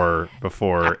before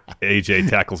AJ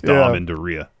tackles Dom into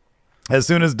Rhea. As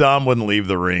soon as Dom wouldn't leave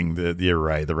the ring, you're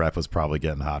right. The ref was probably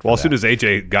getting hot. Well, as soon as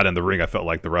AJ got in the ring, I felt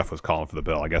like the ref was calling for the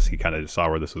bell. I guess he kind of saw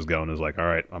where this was going and was like, all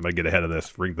right, I'm going to get ahead of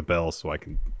this, ring the bell so I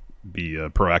can be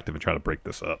proactive and try to break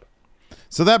this up.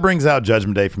 So that brings out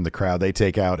Judgment Day from the crowd. They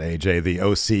take out AJ. The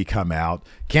OC come out.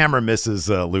 Camera misses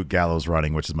Luke Gallows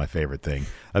running, which is my favorite thing.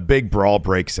 A big brawl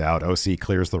breaks out. OC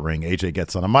clears the ring. AJ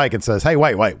gets on a mic and says, hey,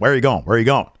 wait, where are you going? Where are you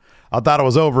going? I thought it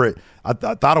was over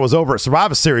at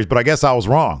Survivor Series, but I guess I was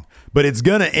wrong. But it's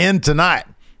going to end tonight.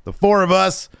 The four of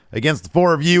us against the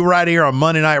four of you right here on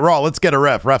Monday Night Raw. Let's get a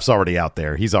ref. Ref's already out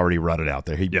there. He's already run it out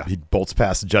there. He bolts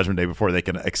past the Judgment Day before they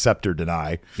can accept or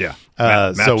deny. Yeah.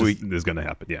 Match is going to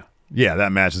happen, yeah. Yeah,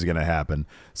 that match is going to happen.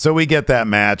 So we get that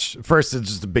match. First, it's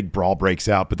just a big brawl breaks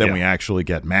out, but then we actually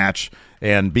get match.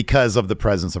 And because of the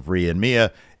presence of Rhea and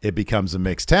Mia, it becomes a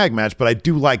mixed tag match. But I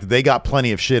do like that they got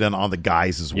plenty of shit in on the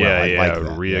guys as well. I like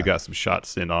that. Rhea got some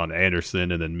shots in on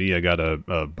Anderson, and then Mia got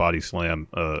a body slam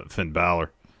Finn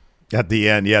Balor. At the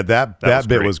end, that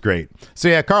bit was great. So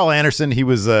yeah, Carl Anderson, he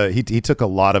was he took a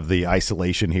lot of the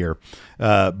isolation here,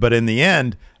 but in the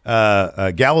end,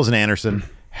 Gallows and Anderson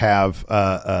have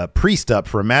Priest up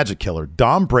for a magic killer.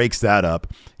 Dom breaks that up.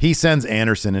 He sends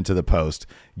Anderson into the post.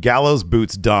 Gallows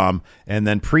boots Dom, and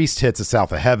then Priest hits a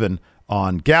South of Heaven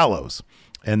on Gallows.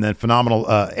 And then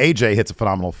AJ hits a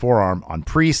phenomenal forearm on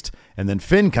Priest, and then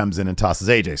Finn comes in and tosses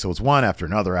AJ. So it's one after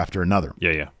another after another.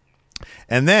 Yeah.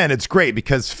 And then it's great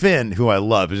because Finn, who I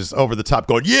love, is just over the top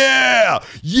going, yeah.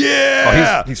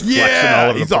 Oh, he's flexing all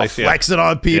over the place. He's all flexing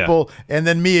on people. Yeah. And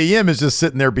then Mia Yim is just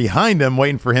sitting there behind him,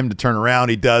 waiting for him to turn around.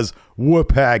 He does,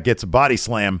 whoop-hack, gets a body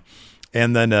slam.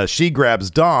 And then she grabs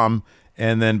Dom,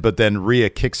 but then Rhea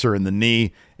kicks her in the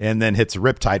knee and then hits a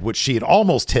Riptide, which she had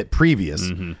almost hit previous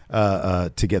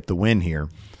to get the win here.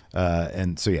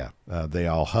 And so, they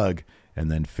all hug,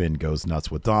 and then Finn goes nuts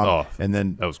with Dom. Oh, and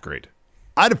then that was great.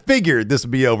 I'd have figured this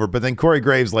would be over, but then Corey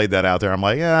Graves laid that out there. I'm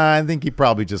like, I think he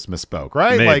probably just misspoke,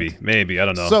 right? Maybe. I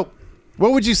don't know. So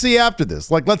what would you see after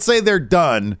this? Like, let's say they're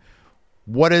done.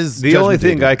 What is the only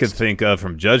thing I could think of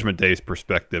from Judgment Day's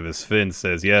perspective is Finn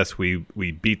says, yes, we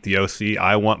beat the OC.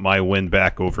 I want my win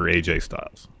back over AJ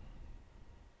Styles.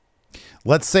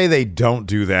 Let's say they don't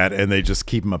do that and they just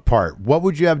keep them apart. What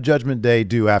would you have Judgment Day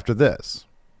do after this?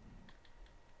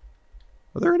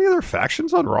 Are there any other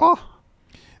factions on Raw?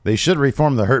 They should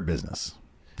reform the Hurt Business.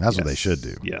 That's what they should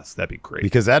do. Yes, that'd be great.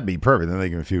 Because that'd be perfect. Then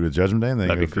they can feud with Judgment Day and they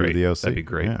can feud with the OC. That'd be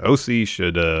great. Yeah. OC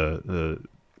should,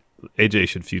 AJ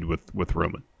should feud with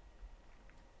Roman.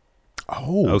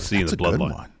 Oh, OC that's and the a good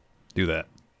Bloodline. one. Do that.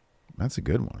 That's a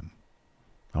good one.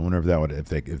 I wonder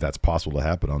if that's possible to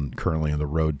happen on currently on the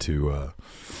road to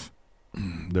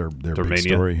their big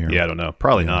story here. Yeah, I don't know.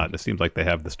 Probably not. It seems like they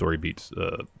have the story beats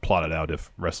plotted out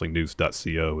if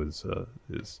WrestlingNews.co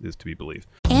is to be believed.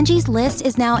 Angie's List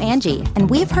is now Angie, and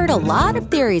we've heard a lot of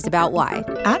theories about why.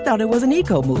 I thought it was an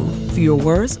eco move. Fewer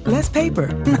words, less paper.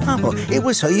 No, it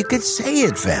was so you could say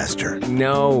it faster.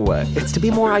 No, it's to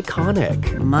be more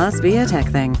iconic. Must be a tech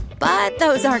thing. But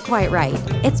those aren't quite right.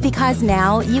 It's because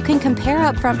now you can compare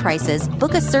upfront prices,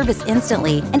 book a service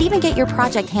instantly, and even get your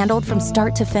project handled from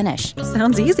start to finish.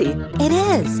 Sounds easy. It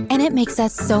is, and it makes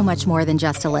us so much more than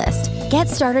just a list. Get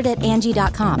started at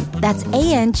Angie.com. That's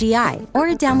ANGI, or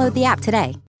download the app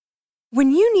today.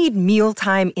 When you need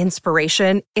mealtime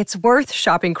inspiration, it's worth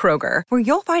shopping Kroger, where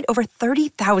you'll find over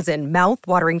 30,000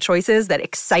 mouth-watering choices that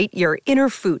excite your inner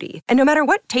foodie. And no matter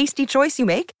what tasty choice you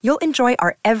make, you'll enjoy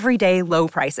our everyday low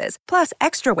prices, plus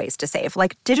extra ways to save,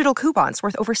 like digital coupons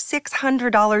worth over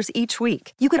 $600 each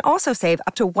week. You can also save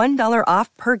up to $1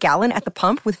 off per gallon at the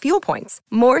pump with fuel points.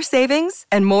 More savings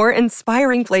and more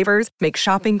inspiring flavors make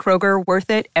shopping Kroger worth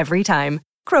it every time.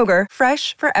 Kroger,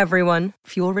 fresh for everyone.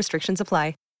 Fuel restrictions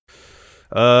apply.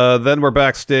 Then we're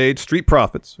backstage. Street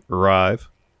Profits arrive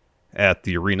at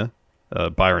the arena.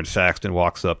 Byron Saxton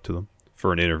walks up to them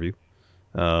for an interview.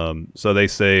 So they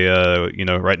say,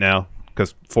 right now,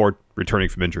 because Ford returning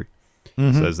from injury,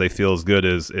 says they feel as good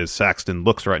as Saxton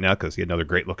looks right now because he had another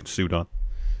great looking suit on.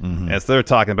 And so they're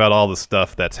talking about all the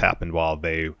stuff that's happened while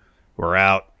they were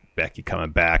out, Becky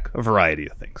coming back, a variety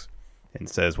of things. And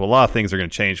says, well, a lot of things are going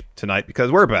to change tonight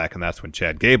because we're back. And that's when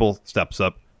Chad Gable steps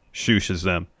up, shooshes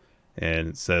them.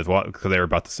 And says, well, because they were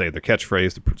about to say their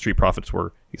catchphrase, the Street Profits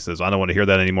were, he says, I don't want to hear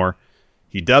that anymore.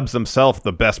 He dubs himself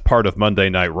the best part of Monday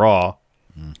Night Raw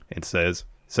and says,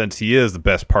 since he is the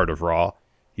best part of Raw,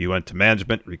 he went to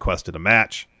management, requested a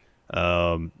match,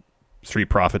 Street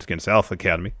Profits against Alpha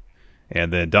Academy.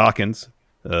 And then Dawkins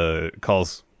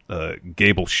calls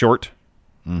Gable short,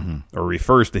 or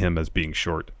refers to him as being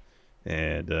short,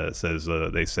 and says,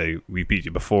 they say, we beat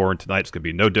you before, and tonight's going to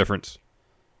be no difference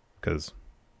because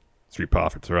Street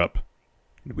Profits are up.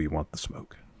 We want the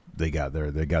smoke. They got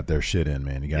their shit in,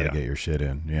 man. You got to get your shit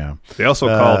in. Yeah. They also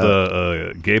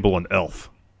called Gable an elf.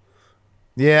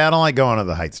 Yeah, I don't like going to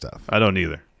the height stuff. I don't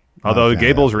either. Although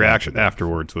Gable's reaction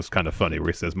afterwards was kind of funny, where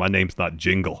he says, "My name's not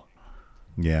Jingle."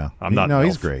 Yeah, I'm not. No, an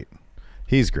he's elf. great.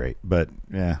 He's great, but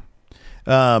yeah.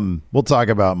 We'll talk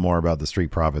more about the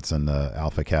Street Profits and the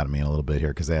Alpha Academy in a little bit here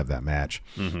because they have that match.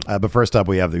 But first up,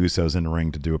 we have the Usos in the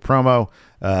ring to do a promo.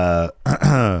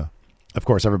 Of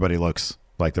course, everybody looks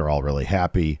like they're all really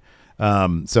happy.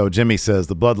 So Jimmy says,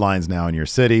 the Bloodline's now in your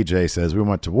city. Jay says, we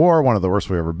went to war, one of the worst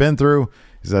we've ever been through.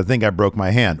 He says, I think I broke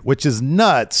my hand, which is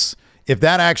nuts if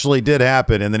that actually did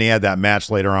happen, and then he had that match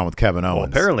later on with Kevin Owens. Well,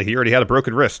 apparently he already had a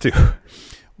broken wrist too.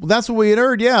 Well, that's what we had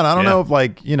heard, yeah. And I don't know if,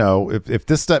 like, you know, if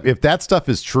that stuff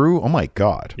is true, oh my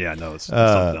God. Yeah, no, it's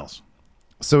something else.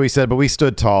 So he said, but we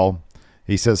stood tall.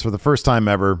 He says, for the first time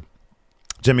ever,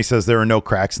 Jimmy says there are no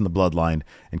cracks in the bloodline.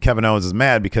 And Kevin Owens is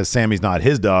mad because Sammy's not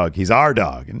his dog. He's our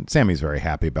dog. And Sammy's very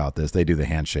happy about this. They do the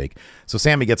handshake. So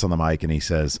Sammy gets on the mic and he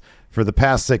says, for the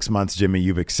past 6 months, Jimmy,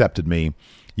 you've accepted me.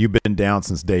 You've been down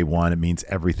since day one. It means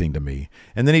everything to me.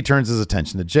 And then he turns his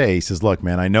attention to Jay. He says, look,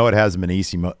 man, I know it hasn't been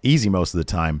easy most of the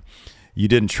time. You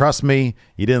didn't trust me.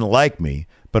 You didn't like me.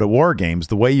 But at War Games,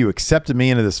 the way you accepted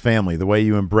me into this family, the way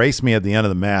you embraced me at the end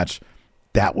of the match,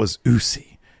 that was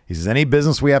Usi. He says, any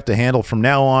business we have to handle from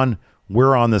now on,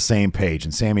 we're on the same page.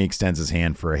 And Sammy extends his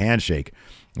hand for a handshake.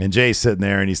 And Jay's sitting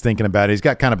there and he's thinking about it. He's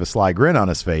got kind of a sly grin on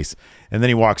his face. And then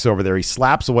he walks over there. He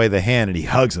slaps away the hand and he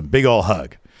hugs him. Big old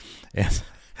hug. And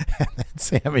then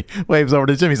Sammy waves over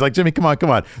to Jimmy. He's like, Jimmy, come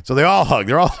on. So they all hug.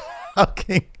 They're all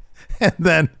hugging. And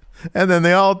then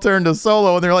they all turn to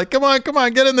Solo and they're like, come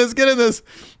on, get in this.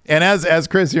 And as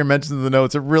Chris here mentioned in the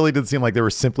notes, it really did seem like they were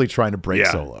simply trying to break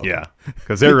Solo. Yeah,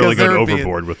 because they're really going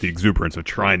overboard with the exuberance of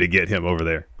trying to get him over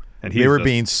there. And they were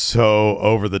being so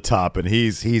over the top, and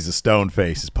he's a stone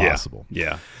face as possible.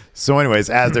 Yeah. So anyways,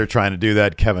 as they're trying to do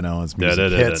that, Kevin Owens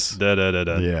music hits.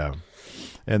 Yeah.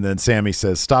 And then Sammy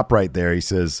says, stop right there. He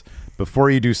says, before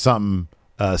you do something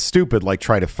stupid like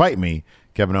try to fight me,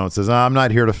 Kevin Owens says, I'm not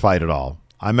here to fight at all.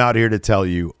 I'm out here to tell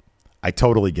you I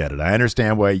totally get it. I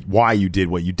understand why you did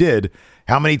what you did.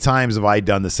 How many times have I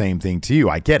done the same thing to you?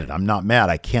 I get it. I'm not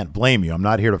mad. I can't blame you. I'm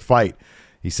not here to fight.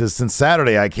 He says, since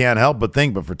Saturday, I can't help but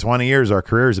think, but for 20 years, our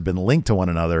careers have been linked to one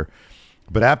another.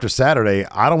 But after Saturday,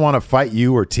 I don't want to fight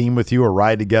you or team with you or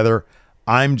ride together.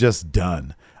 I'm just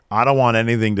done. I don't want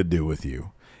anything to do with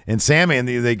you. And Sammy, and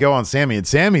they go on Sammy, and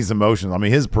Sammy's emotions. I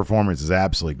mean, his performance is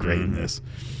absolutely great in this.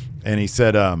 And he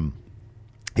said,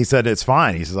 it's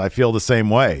fine. He says, I feel the same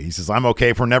way. He says, I'm okay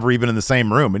if we're never even in the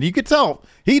same room. And you could tell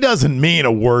he doesn't mean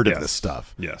a word of this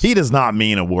stuff. Yes. He does not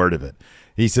mean a word of it.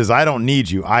 He says, I don't need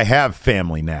you. I have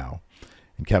family now.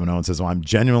 And Kevin Owens says, well, I'm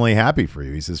genuinely happy for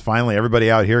you. He says, finally,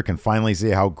 everybody out here can finally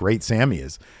see how great Sammy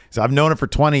is. He says, I've known it for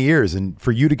 20 years, and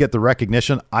for you to get the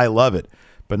recognition, I love it.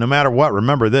 But no matter what,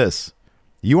 remember this.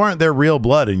 You aren't their real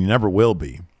blood, and you never will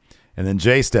be. And then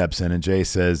Jay steps in, and Jay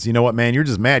says, you know what, man, you're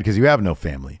just mad because you have no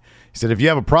family. He said, if you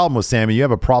have a problem with Sammy, you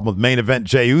have a problem with main event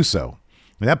Jey Uso.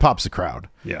 And that pops the crowd.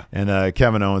 Yeah. And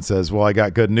Kevin Owens says, well, I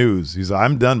got good news. He's like,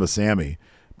 I'm done with Sammy,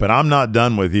 but I'm not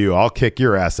done with you. I'll kick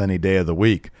your ass any day of the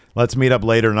week. Let's meet up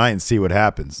later tonight and see what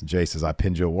happens. And Jay says, I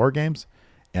pinned you at War Games,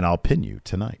 and I'll pin you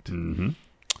tonight. Mm-hmm.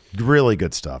 Really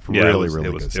good stuff. Yeah, really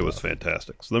good stuff. It was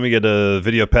fantastic. So let me get a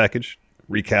video package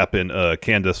recapping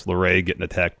Candice LeRae getting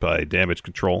attacked by Damage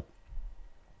Control.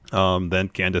 Then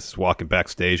Candice is walking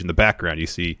backstage. In the background, you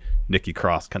see Nikki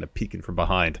Cross kind of peeking from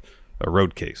behind a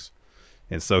road case.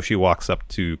 And so she walks up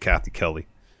to Kathy Kelly,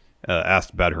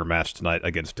 asked about her match tonight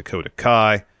against Dakota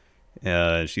Kai.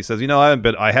 And she says,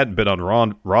 I hadn't been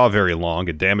on Raw very long,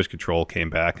 and Damage Control came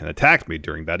back and attacked me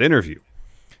during that interview.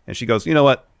 And she goes, you know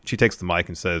what? She takes the mic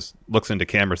and says, looks into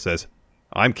camera, says,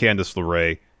 I'm Candice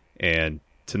LeRae, and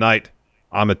tonight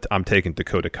I'm taking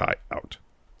Dakota Kai out.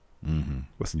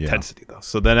 With intensity, though.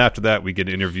 So then after that, we get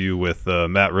an interview with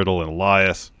Matt Riddle and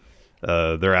Elias.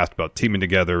 They're asked about teaming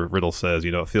together. Riddle says,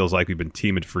 it feels like we've been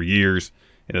teaming for years,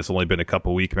 and it's only been a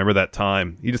couple weeks. Remember that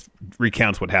time? He just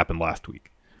recounts what happened last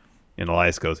week. And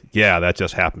Elias goes, yeah, that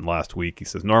just happened last week. He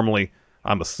says, normally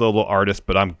I'm a solo artist,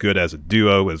 but I'm good as a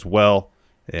duo as well.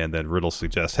 And then Riddle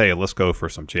suggests, hey, let's go for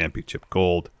some championship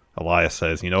gold. Elias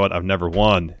says, you know what? I've never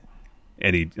won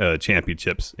any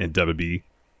championships in WWE,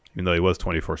 even though he was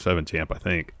 24/7 champ, I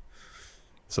think.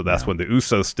 So that's when the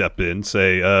Usos step in,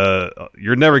 say,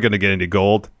 you're never going to get any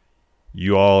gold.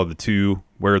 You all are the two,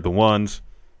 we're the ones.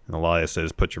 And Elias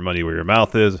says, put your money where your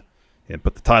mouth is and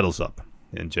put the titles up.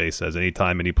 And Jay says,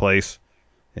 anytime, any place.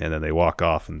 And then they walk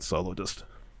off, and Solo just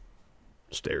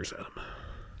stares at him.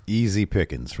 Easy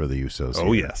pickings for the Usos.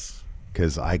 Oh, here. yes.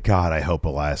 Because I hope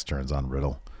Elias turns on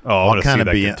Riddle. Oh, I want to see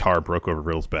that guitar broke over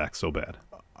Riddle's back so bad.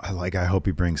 I hope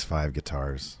he brings 5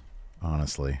 guitars,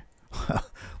 honestly.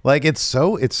 Like, it's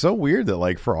so weird that,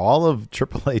 like, for all of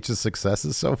Triple H's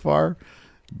successes so far,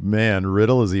 man,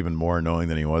 Riddle is even more annoying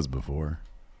than he was before.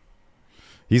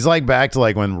 He's like back to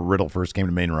like when Riddle first came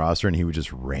to main roster, and he would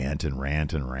just rant and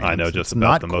rant and rant. I know, just it's about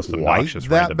not the most quite obnoxious that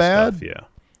random bad, stuff. Yeah,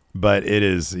 but it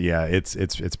is. Yeah, it's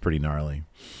pretty gnarly.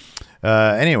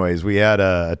 Anyways, we had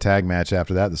a tag match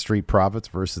after that: the Street Profits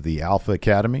versus the Alpha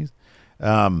Academies.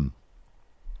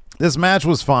 This match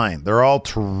was fine. They're all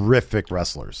terrific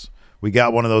wrestlers. We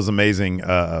got one of those amazing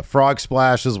frog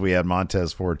splashes. We had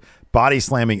Montez Ford body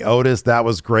slamming Otis. That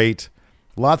was great.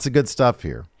 Lots of good stuff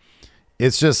here.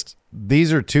 It's just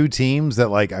these are two teams that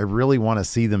like I really want to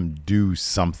see them do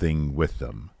something with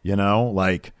them, you know,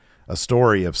 like a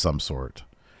story of some sort.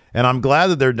 And I'm glad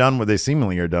that they're done with, they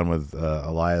seemingly are done with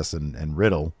Elias and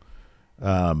Riddle.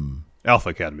 Alpha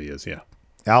Academy is, yeah.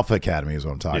 Alpha Academy is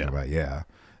what I'm talking about, yeah.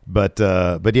 But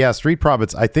yeah, Street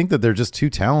Profits, I think that they're just too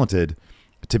talented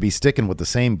to be sticking with the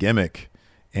same gimmick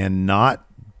and not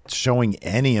showing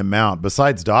any amount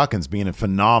besides Dawkins being in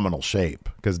phenomenal shape,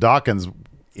 because Dawkins,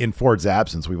 in Ford's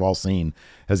absence, we've all seen,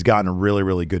 has gotten in really,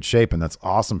 really good shape, and that's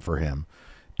awesome for him.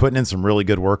 Putting in some really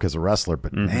good work as a wrestler,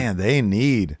 but man, they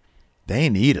need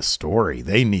a story.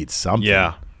 They need something.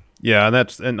 Yeah,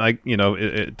 and I, you know,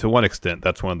 to one extent,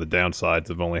 that's one of the downsides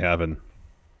of only having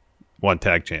one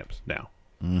tag champs now.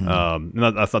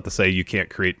 That's not to say you can't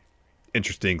create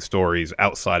interesting stories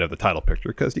outside of the title picture,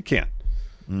 because you can.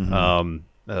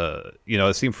 You know,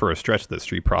 it seemed for a stretch that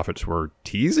Street Profits were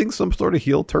teasing some sort of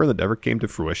heel turn that never came to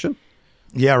fruition.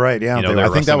 Yeah, right. Yeah, you know,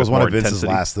 I think that was one of Vince's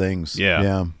last things.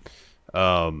 Yeah.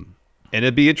 And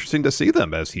it'd be interesting to see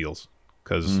them as heels,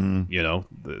 because you know,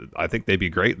 I think they'd be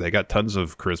great. They got tons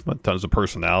of charisma, tons of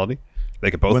personality. They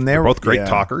could both. They're both great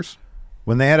talkers.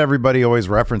 When they had everybody always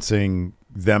referencing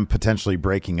them potentially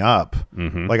breaking up,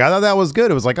 like I thought that was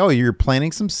good. It was like, oh, you're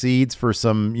planting some seeds for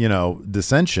some, you know,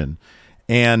 dissension.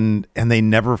 And they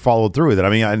never followed through with it. I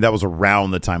mean, that was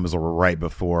around the time, it was right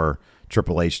before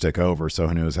Triple H took over, so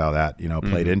who knows how that, you know,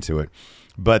 played into it.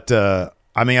 But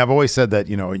I mean, I've always said that,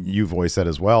 you know, you've always said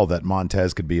as well that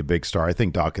Montez could be a big star. I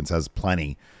think Dawkins has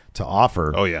plenty to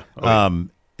offer. Oh yeah.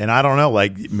 And I don't know,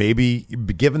 like maybe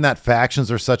given that factions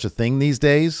are such a thing these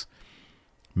days,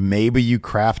 maybe you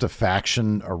craft a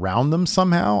faction around them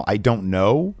somehow. I don't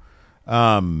know.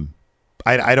 I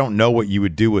don't know what you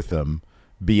would do with them.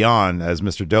 Beyond, as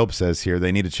Mr. Dope says here,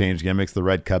 they need to change gimmicks. The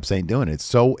Red Cups ain't doing it.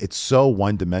 It's so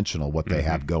one dimensional what they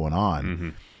have going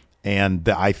on, and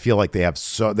I feel like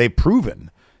they've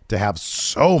proven to have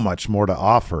so much more to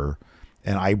offer,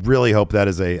 and I really hope that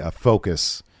is a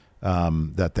focus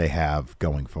that they have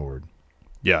going forward.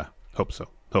 Yeah, hope so.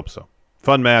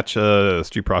 Fun match.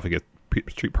 Street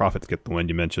Profits get the win.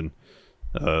 You mentioned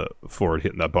Ford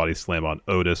hitting that body slam on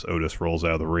Otis. Otis rolls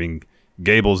out of the ring.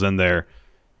 Gable's in there.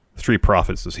 Street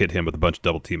Profits has hit him with a bunch of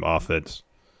double team offense.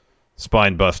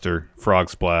 Spine buster, frog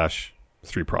splash.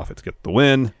 Street Profits get the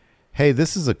win. Hey,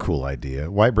 this is a cool idea.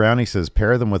 White Brownie says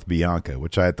pair them with Bianca,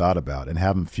 which I had thought about, and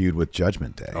have them feud with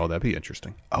Judgment Day. Oh, that'd be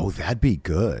interesting. Oh, that'd be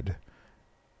good.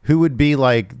 Who would be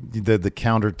like the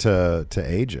counter to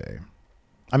AJ?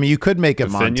 I mean, you could make it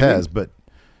Montez, but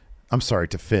I'm sorry,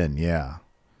 to Finn. Yeah,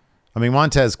 I mean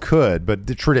Montez could, but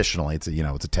traditionally it's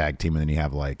a tag team, and then you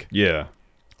have like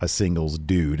a singles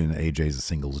dude, and AJ's a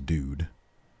singles dude.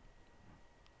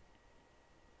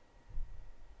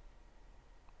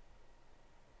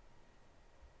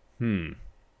 You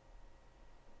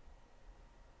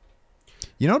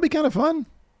know, it'd be kind of fun.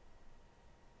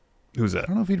 Who's that? I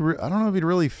don't know if he'd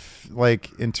really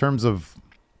like in terms of.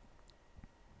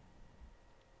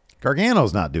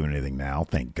 Gargano's not doing anything now,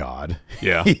 thank God.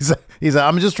 Yeah, he's.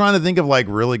 I'm just trying to think of like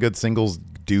really good singles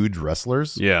dude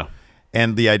wrestlers. Yeah.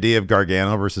 And the idea of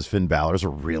Gargano versus Finn Balor is a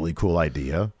really cool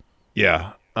idea.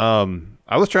 Yeah.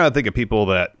 I was trying to think of people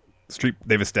that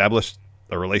they've established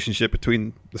a relationship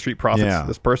between the Street Profits,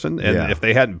 this person, and if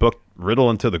they hadn't booked Riddle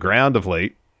into the ground of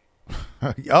late.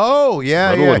 Oh,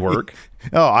 yeah. Riddle would work.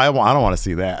 Oh, I don't want to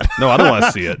see that. No, I don't want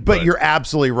to see it. But you're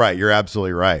absolutely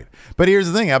right. But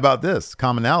here's the thing. How about this?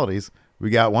 Commonalities. We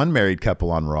got one married couple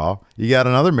on Raw. You got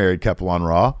another married couple on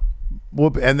Raw.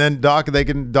 Whoop, and then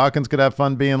Dawkins could have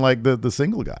fun being like the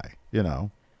single guy, you know.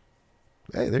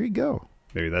 Hey, there you go.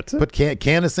 Maybe that's it. Put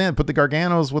Candice in, put the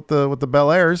Garganos with the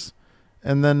Belairs,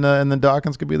 and then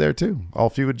Dawkins could be there too. All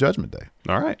feud with Judgment Day.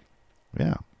 All right.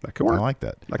 Yeah, that could work. I like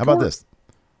that. How about this?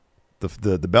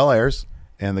 The Belairs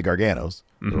and the Garganos,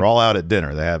 they're all out at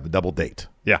dinner. They have a double date.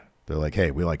 Yeah, they're like,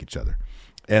 hey, we like each other,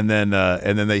 and then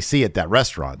they see at that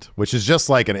restaurant, which is just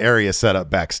like an area set up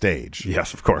backstage.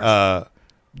 Yes, of course.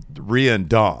 Rhea and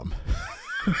Dom.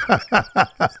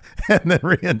 And then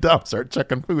Rhea and Dom start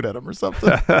chucking food at him or something.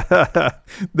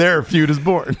 Their feud is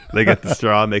born. They get the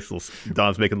straw,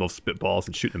 Dom's making little spitballs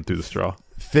and shooting them through the straw.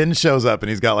 Finn shows up and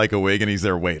he's got like a wig and he's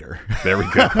their waiter. There we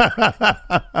go.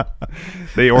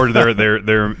 They order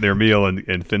their meal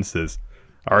and Finn says,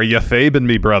 "Are you fabing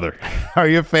me, brother? Are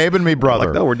you fabing me, brother?"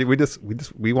 Like, no,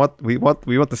 we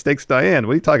want the steaks Diane.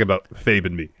 What are you talking about,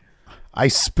 fabing me? I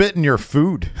spit in your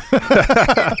food.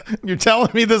 You're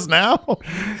telling me this now?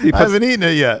 I haven't eaten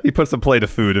it yet. He puts a plate of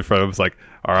food in front of him. It's like,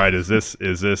 all right, is this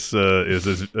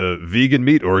vegan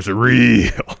meat or is it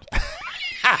real?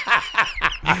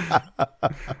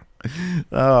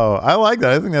 Oh, I like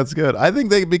that. I think that's good. I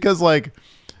think because like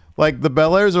the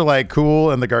Belairs are like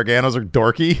cool and the Garganos are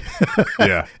dorky.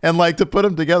 Yeah. And like to put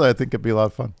them together, I think it'd be a lot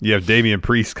of fun. You have Damian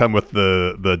Priest come with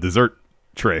the dessert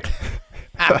tray.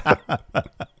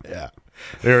 Yeah.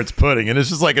 There it's pudding, and it's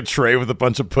just like a tray with a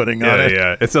bunch of pudding on it.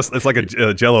 Yeah, it's like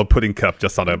a Jello pudding cup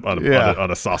just on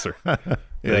a saucer. They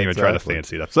didn't even try to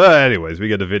fancy it up. So, anyways, we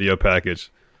get a video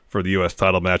package for the U.S.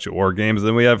 title match at War Games.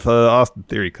 Then we have Austin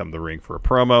Theory come to the ring for a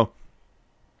promo.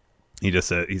 He just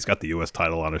said he's got the U.S.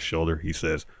 title on his shoulder. He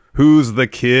says, "Who's the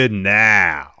kid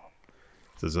now?"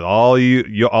 Says all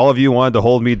of you wanted to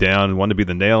hold me down and wanted to be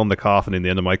the nail in the coffin in the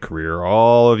end of my career.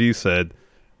 All of you said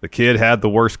the kid had the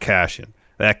worst cash-in.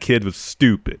 That kid was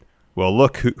stupid. Well,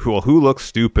 look who looks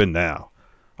stupid now.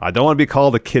 I don't want to be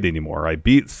called a kid anymore. I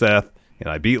beat Seth and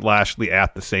I beat Lashley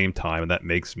at the same time, and that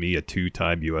makes me a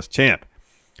 2-time U.S. champ.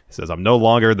 He says, I'm no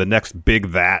longer the next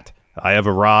big that. I have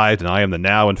arrived, and I am the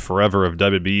now and forever of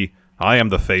WWE. I am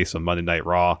the face of Monday Night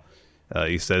Raw.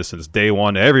 He says, since day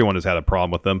one, everyone has had a problem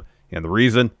with them, and the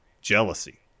reason?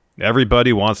 Jealousy.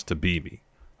 Everybody wants to be me.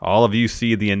 All of you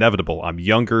see the inevitable. I'm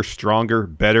younger, stronger,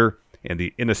 better, and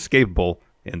the inescapable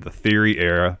in the Theory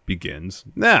era begins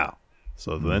now.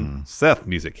 So then Seth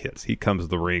music hits. He comes to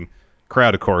the ring.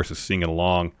 Crowd, of course, is singing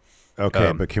along.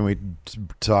 Okay, but can we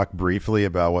talk briefly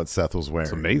about what Seth was wearing?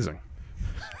 It's amazing.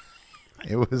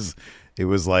 It was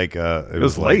like it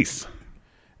was lace.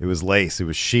 It was lace. It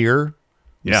was sheer,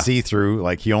 see-through.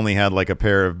 Like he only had like a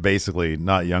pair of basically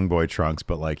not young boy trunks,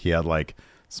 but like he had like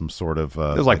some sort of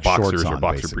it was like boxers on, or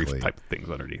boxer basically. brief type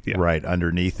things underneath. Yeah, right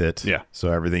underneath it. Yeah,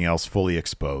 so everything else fully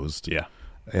exposed. Yeah,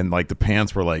 and like the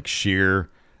pants were like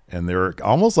sheer. And they were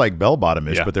almost like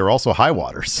bell-bottom-ish, but they were also high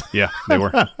waters. Yeah, they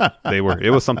were.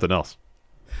 It was something else.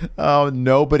 Oh,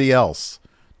 nobody else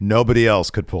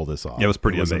could pull this off. Yeah, it was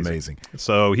pretty amazing.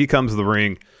 So he comes to the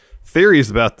ring. Theory is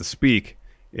about to speak,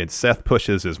 and Seth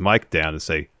pushes his mic down and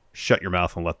say, shut your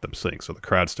mouth and let them sing. So the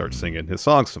crowd starts singing his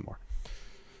song some more.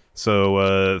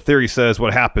 So Theory says,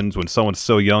 what happens when someone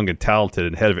so young and talented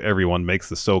and head of everyone makes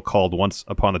the so-called once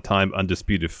upon a time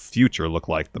undisputed future look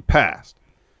like the past?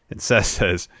 And Seth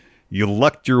says, you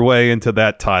lucked your way into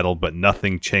that title, but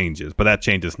nothing changes. But that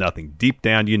changes nothing. Deep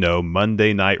down, you know,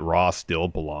 Monday Night Raw still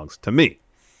belongs to me.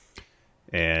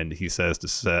 And he says to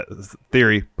Seth,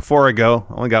 Theory, before I go,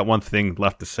 I only got one thing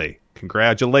left to say.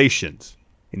 Congratulations.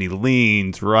 And he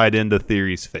leans right into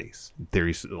Theory's face. And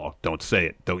Theory says, oh, don't say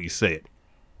it. Don't you say it.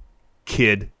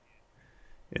 Kid.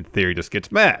 And Theory just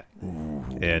gets mad.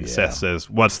 And Seth says,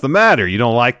 what's the matter? You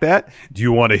don't like that? Do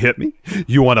you want to hit me?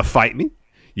 You want to fight me?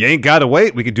 You ain't got to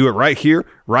wait. We can do it right here,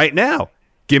 right now.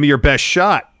 Give me your best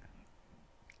shot,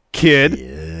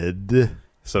 kid.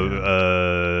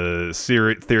 So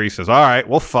Theory says, all right,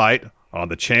 we'll fight on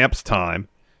the champ's time,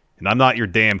 and I'm not your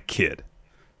damn kid.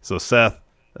 So Seth,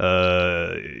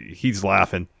 he's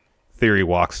laughing. Theory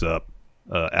walks up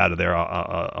out of there,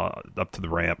 up to the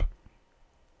ramp.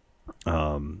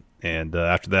 And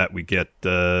after that, we get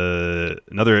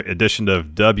another edition of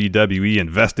WWE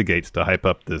Investigates to hype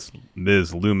up this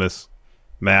Miz Loomis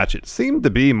match. It seemed to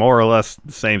be more or less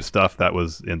the same stuff that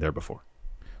was in there before.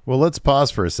 Well, let's pause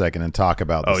for a second and talk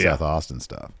about the Seth Austin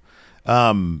stuff.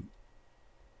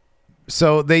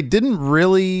 So they didn't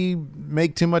really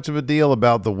make too much of a deal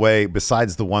about the way,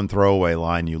 besides the one throwaway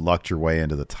line, you lucked your way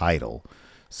into the title.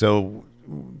 So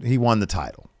he won the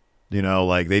title. You know,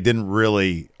 like they didn't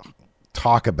really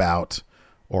talk about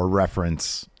or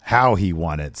reference how he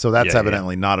won it. So that's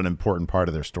evidently not an important part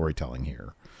of their storytelling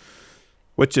here.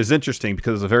 Which is interesting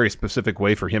because it's a very specific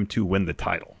way for him to win the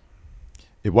title.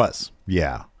 It was.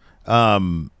 Yeah.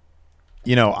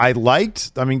 You know,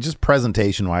 just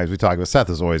presentation-wise, we talk about Seth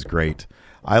is always great.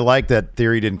 I like that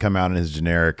Theory didn't come out in his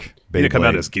generic Beyblade. He didn't come out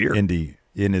in his gear.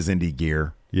 In his indie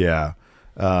gear. Yeah.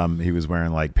 He was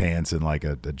wearing like pants and like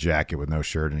a jacket with no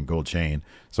shirt and a gold chain.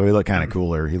 So he looked kind of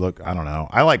cooler. I don't know.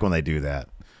 I like when they do that.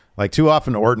 Like too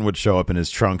often Orton would show up in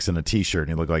his trunks and a t-shirt and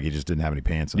he looked like he just didn't have any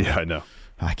pants on. Yeah, I know.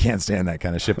 I can't stand that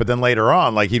kind of shit. But then later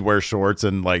on, like he'd wear shorts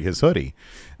and like his hoodie.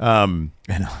 And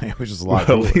it was just a lot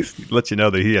cooler. At least let you know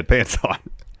that he had pants on.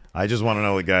 I just want to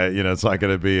know the guy, you know, it's not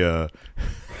going to be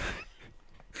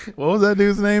what was that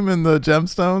dude's name in the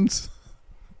Gemstones?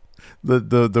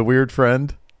 The weird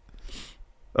friend.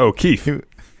 Oh, Keith.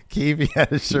 Keith, he had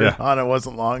his shirt on. It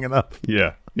wasn't long enough.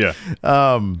 Yeah, yeah.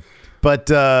 But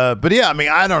yeah, I mean,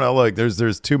 I don't know. Look,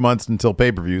 there's 2 months until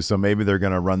pay-per-view, so maybe they're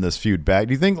gonna run this feud back.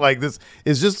 Do you think like this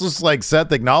is just like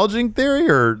Seth acknowledging Theory,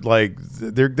 or like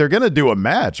they're gonna do a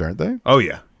match, aren't they? Oh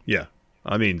yeah.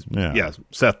 I mean, yeah.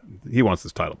 Seth, he wants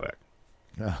his title back.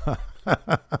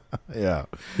 Yeah,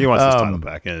 he wants his title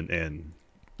back, and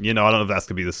you know, I don't know if that's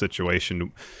gonna be the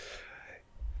situation.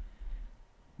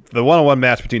 The one-on-one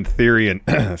match between Theory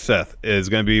and Seth is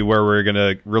going to be where we're going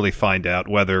to really find out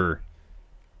whether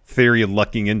Theory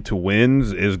lucking into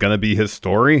wins is going to be his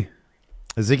story.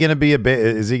 Is he going to be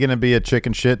a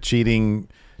chicken shit cheating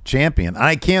champion?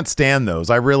 I can't stand those.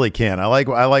 I really can't. I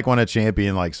like when a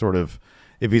champion, like, sort of,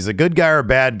 if he's a good guy or a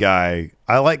bad guy,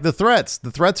 I like the threats.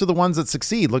 The threats are the ones that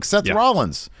succeed. Look, Seth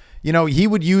Rollins, you know, he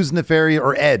would use nefarious,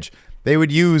 or Edge. They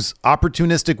would use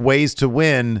opportunistic ways to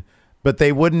win, but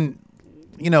they wouldn't,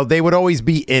 you know, they would always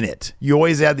be in it. You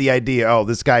always had the idea, oh,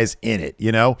 this guy's in it,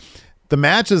 you know? The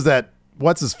matches that,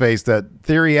 what's-his-face, that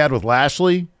Theory had with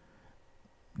Lashley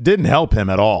didn't help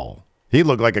him at all. He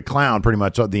looked like a clown pretty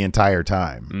much the entire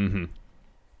time. Mm-hmm.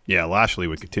 Yeah, Lashley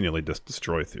would continually just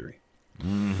destroy Theory.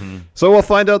 Mm-hmm. So we'll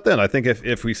find out then. I think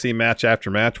if we see match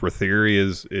after match where Theory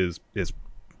is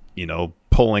you know,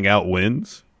 pulling out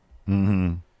wins,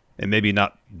 mm-hmm. and maybe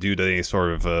not due to any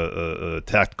sort of a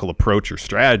tactical approach or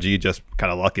strategy, just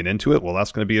kind of lucking into it, well,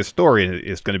 that's going to be a story.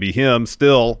 It's going to be him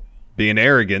still being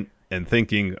arrogant and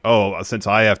thinking, oh, since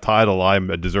I have title, I'm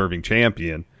a deserving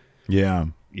champion. Yeah.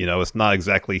 You know, it's not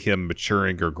exactly him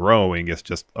maturing or growing. It's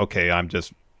just, okay, I'm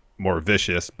just more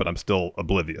vicious, but I'm still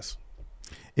oblivious.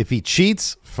 If he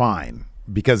cheats, fine,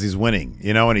 because he's winning,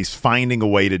 you know, and he's finding a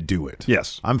way to do it.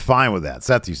 Yes. I'm fine with that.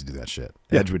 Seth used to do that shit.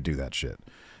 Yeah. Edge would do that shit.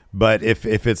 But if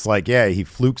it's like, yeah, he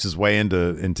flukes his way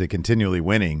into continually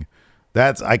winning,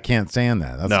 I can't stand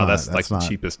that. That's like the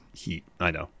cheapest heat.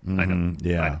 I know. Mm-hmm. I know.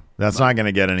 Yeah. I know. That's not going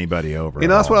to get anybody over. You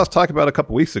know, that's what I was talking about a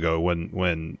couple weeks ago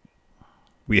when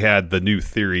we had the new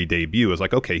Theory debut. It was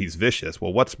like, okay, he's vicious.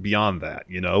 Well, what's beyond that?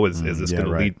 You know, is this going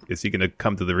to lead? Is he going to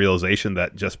come to the realization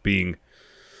that just being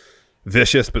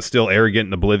vicious but still arrogant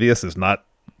and oblivious is not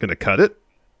going to cut it?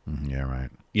 Yeah, right.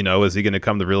 You know, is he going to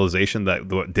come to the realization that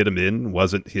what did him in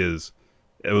wasn't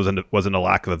a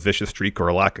lack of a vicious streak or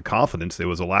a lack of confidence? It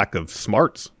was a lack of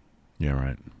smarts. Yeah,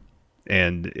 right.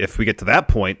 And if we get to that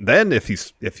point, then if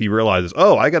he realizes,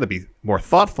 oh, I got to be more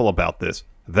thoughtful about this,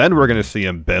 then we're going to see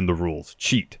him bend the rules,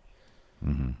 cheat,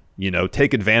 you know,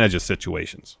 take advantage of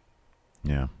situations.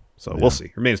 Yeah. So we'll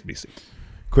see. Remains to be seen.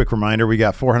 Quick reminder, we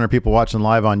got 400 people watching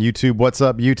live on YouTube. What's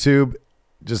up, YouTube?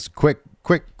 Just quick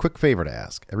favor to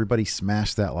ask. Everybody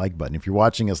smash that like button. If you're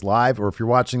watching us live or if you're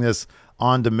watching this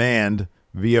on demand,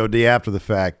 VOD after the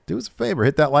fact, do us a favor.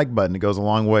 Hit that like button. It goes a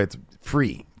long way. It's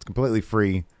free. It's completely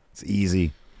free. It's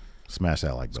easy. Smash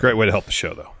that like button. It's a great way to help the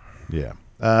show, though. Yeah.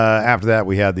 After that,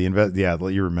 we had you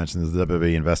were mentioning the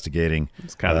WWE investigating.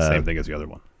 It's kind of the same thing as the other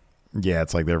one. Yeah,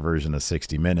 it's like their version of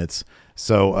 60 Minutes.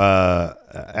 So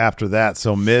after that,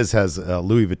 Miz has a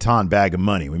Louis Vuitton bag of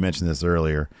money. We mentioned this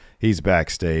earlier. He's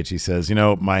backstage. He says, you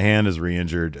know, my hand is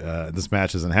re-injured. This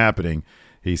match isn't happening.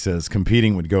 He says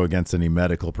competing would go against any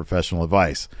medical professional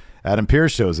advice. Adam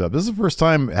Pearce shows up. This is the first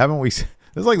time, haven't we? This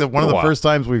is like one of the first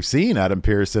times we've seen Adam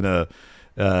Pearce in a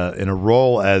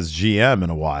role as GM in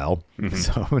a while. Mm-hmm.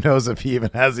 So who knows if he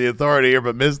even has the authority here,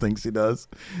 but Miz thinks he does.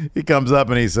 He comes up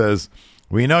and he says,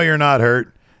 we know you're not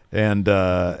hurt. And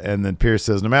then Pearce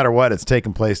says, no matter what, it's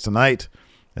taking place tonight.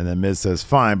 And then Miz says,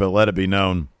 fine, but let it be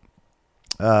known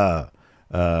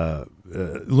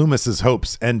Loomis's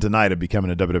hopes end tonight of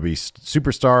becoming a WWE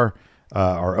superstar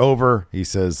are over. He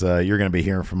says, you're going to be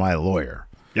hearing from my lawyer.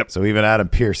 Yep. So even Adam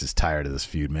Pearce is tired of this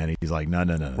feud, man. He's like, no.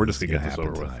 We're just going to get this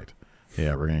over tonight.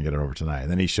 Yeah, we're going to get it over tonight.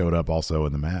 And then he showed up also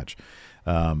in the match.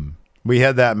 We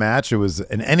had that match. It was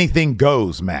an anything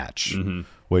goes match,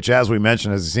 which, as we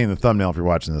mentioned, as you see in the thumbnail, if you're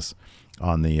watching this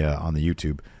on the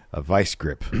YouTube, a vice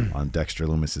grip on Dexter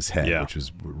Loomis's head, which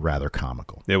was rather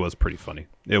comical. It was pretty funny.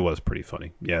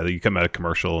 Yeah, you come out of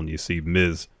commercial and you see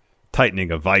Miz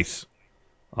tightening a vice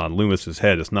on Loomis's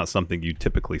head. It's not something you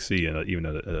typically see in even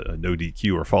a no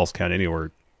DQ or false count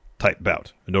anywhere type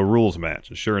bout, a no rules match.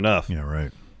 And sure enough, yeah,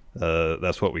 right.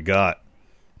 That's what we got.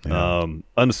 Yeah.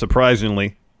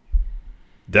 Unsurprisingly,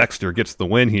 Dexter gets the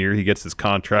win here. He gets his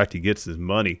contract. He gets his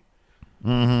money.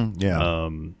 Mm-hmm. Yeah.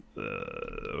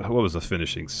 What was the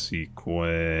finishing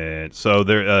sequence? So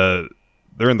they're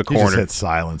in the corner. He just hit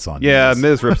silence on.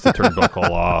 Miz rips the turnbuckle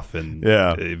off, and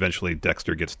eventually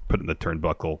Dexter gets put in the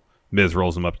turnbuckle. Miz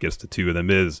rolls him up, gets to 2, and then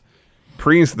Miz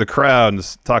preens to the crowd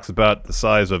and talks about the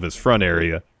size of his front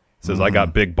area. Says, I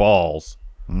got big balls.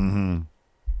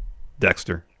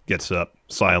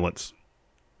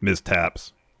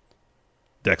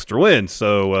 Dexter wins.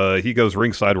 So he goes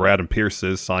ringside where Adam Pearce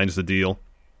is, signs the deal.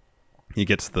 He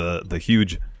gets the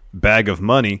huge bag of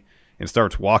money and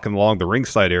starts walking along the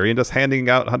ringside area and just handing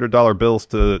out $100 bills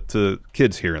to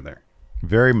kids here and there.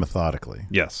 Very methodically.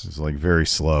 Yes. It's like very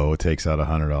slow. It takes out a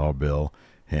 $100 bill,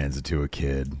 hands it to a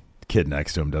kid. The kid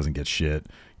next to him doesn't get shit.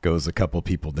 Goes a couple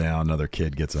people down, another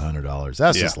kid gets $100.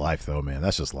 That's just life, though, man.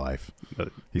 That's just life.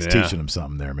 He's teaching him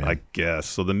something there, man. I guess.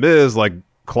 So the Miz,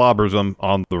 clobbers him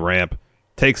on the ramp,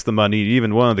 takes the money.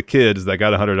 Even one of the kids that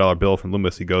got a $100 bill from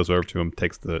Loomis, he goes over to him,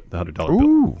 takes the $100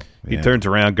 bill. He turns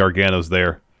around. Gargano's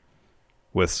there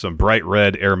with some bright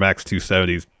red Air Max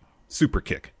 270s super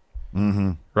kick.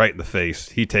 Right in the face.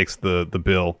 He takes the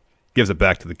bill, gives it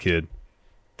back to the kid,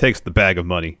 takes the bag of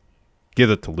money,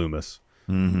 gives it to Loomis.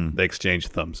 They exchange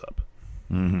thumbs up.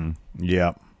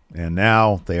 Yep. And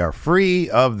now they are free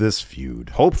of this feud.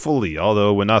 Hopefully,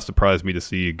 although it would not surprise me to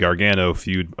see Gargano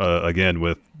feud again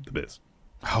with The Miz.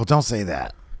 Oh, don't say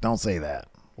that. Don't say that.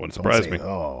 Wouldn't surprise me.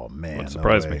 Oh, man. Wouldn't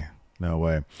surprise me. No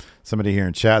way. Somebody here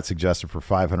in chat suggested for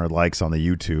 500 likes on the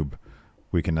YouTube,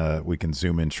 we can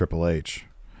zoom in Triple H.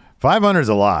 500 is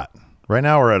a lot. Right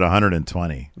now we're at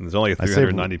 120. There's only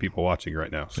 390 people watching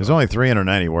right now. So. There's only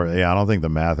 390. I don't think the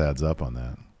math adds up on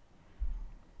that.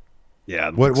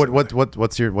 Yeah.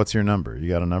 What's your number? You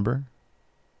got a number?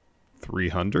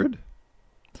 300?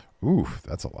 Oof,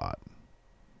 that's a lot.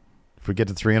 If we get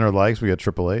to 300 likes, we got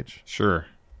Triple H? Sure.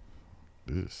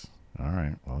 Jeez. All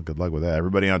right. Well, good luck with that.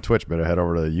 Everybody on Twitch better head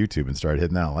over to YouTube and start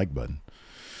hitting that like button.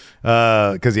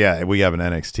 Because, we have an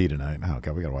NXT tonight. Oh,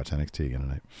 God, we got to watch NXT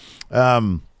again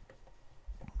tonight.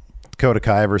 Dakota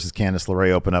Kai versus Candice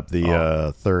LeRae open up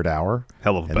the third hour.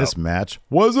 Hell of a And bout. this match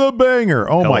was a banger.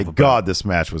 Oh, my God, this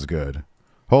match was good.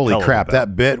 Holy crap.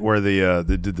 That bit where the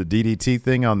DDT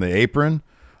thing on the apron.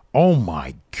 Oh,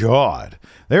 my God.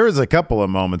 There was a couple of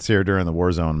moments here during the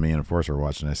Warzone me and Enforcer were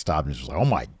watching. I stopped and just was like, oh,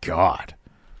 my God.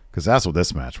 Because that's what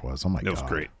this match was. Oh, my God. It was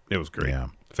great. It was great. Yeah.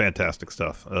 Fantastic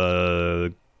stuff.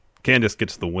 Candice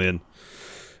gets the win.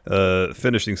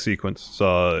 Finishing sequence.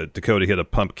 Saw Dakota hit a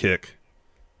pump kick.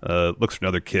 Looks for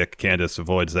another kick. Candice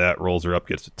avoids that. Rolls her up.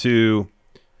 Gets to 2.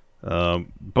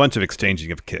 Bunch of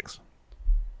exchanging of kicks.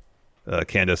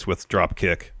 Candice with drop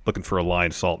kick. Looking for a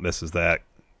line salt. Misses that.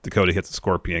 Dakota hits a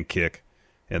scorpion kick.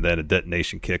 And then a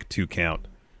detonation kick. 2 count.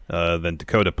 Then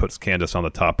Dakota puts Candice on the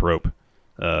top rope.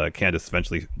 Candice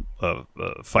eventually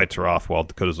fights her off while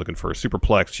Dakota's looking for a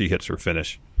superplex. She hits her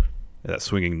finish. That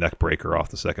swinging neck breaker off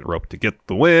the second rope to get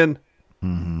the win.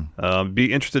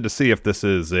 Be interested to see if this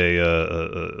is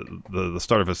the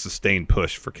start of a sustained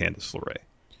push for Candice LeRae.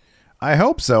 I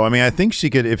hope so. I mean, I think she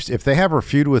could, if they have her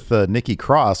feud with Nikki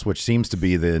Cross, which seems to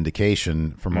be the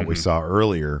indication from what we saw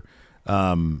earlier.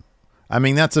 I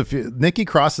mean, Nikki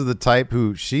Cross is the type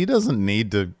who she doesn't need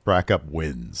to rack up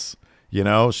wins. You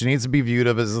know, she needs to be viewed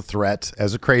of as a threat,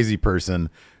 as a crazy person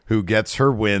who gets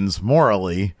her wins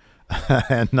morally.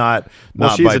 And not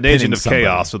she's by an agent of somebody.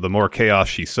 chaos, so the more chaos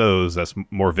she sows, that's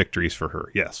more victories for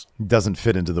her. Yes. Doesn't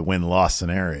fit into the win-loss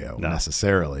scenario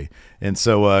necessarily. And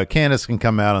so Candice can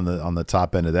come out on the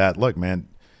top end of that. Look, man,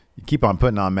 you keep on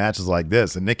putting on matches like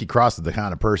this, and Nikki Cross is the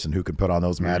kind of person who can put on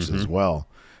those matches as well.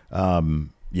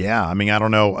 Yeah, I mean, I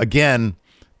don't know. Again,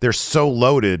 they're so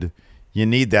loaded, you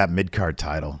need that mid-card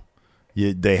title.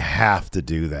 They have to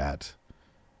do that.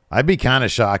 I'd be kind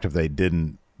of shocked if they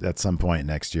didn't at some point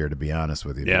next year, to be honest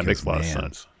with you. Yeah, it makes a lot of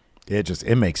sense.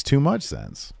 It makes too much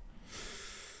sense.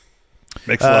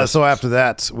 Makes a lot of so sense. after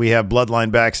that, we have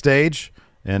Bloodline backstage,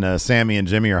 and Sammy and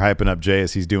Jimmy are hyping up Jay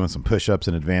as he's doing some push-ups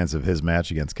in advance of his match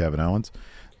against Kevin Owens.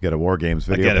 Got a War Games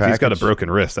video Again, if he's got a package.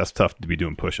 broken wrist, that's tough to be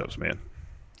doing push-ups, man.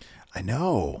 I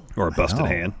know. Or a busted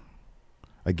hand.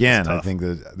 Again, I think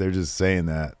that they're just saying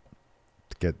that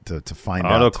to get to find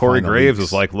out. I know to Corey find the Graves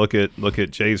leaks. was like, look at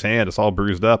Jay's hand. It's all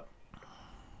bruised up.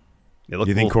 Do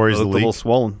you think Corey's the a leak? little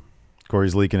swollen?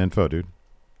 Corey's leaking info, dude.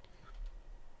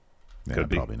 Yeah, Could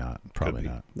be. Probably not. Probably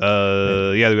not.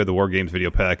 Yeah, we had the War Games video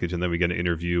package, and then we get an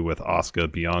interview with Asuka,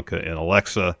 Bianca, and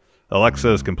Alexa. Alexa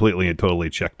is completely and totally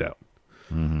checked out.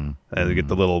 And we get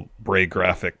the little Bray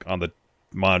graphic on the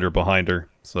monitor behind her.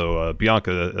 So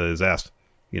Bianca is asked,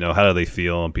 how do they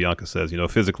feel? And Bianca says,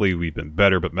 physically we've been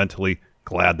better, but mentally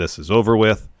glad this is over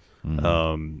with.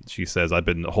 She says, I've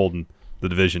been holding the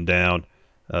division down.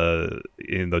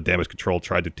 Even though Damage Control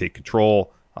tried to take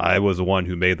control, I was the one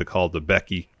who made the call to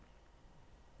Becky.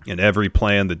 And every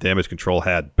plan that Damage Control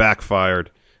had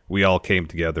backfired. We all came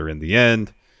together in the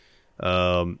end.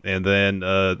 And then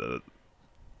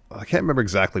I can't remember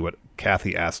exactly what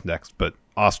Kathy asked next, but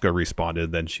Asuka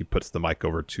responded. Then she puts the mic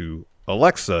over to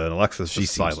Alexa, and Alexa's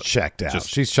just silent. Checked out.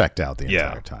 She's checked out the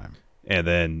entire time. And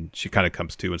then she kind of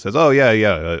comes to and says, "Oh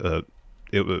yeah.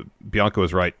 Bianca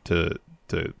was right to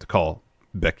call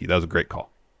Becky. That was a great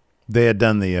call." They had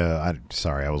done the. I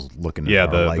was looking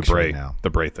at the Bray right now. The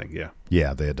Bray thing. Yeah.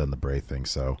 Yeah, they had done the Bray thing.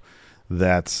 So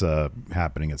that's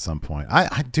happening at some point.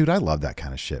 Dude, I love that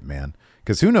kind of shit, man.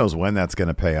 Because who knows when that's going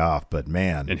to pay off? But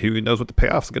man, and who knows what the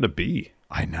payoff's going to be?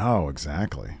 I know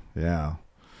exactly. Yeah.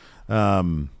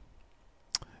 And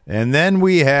then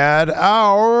we had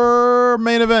our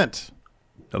main event.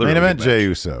 Main event: Jey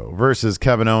Uso versus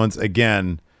Kevin Owens.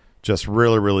 Again, just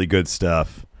really, really good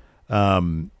stuff.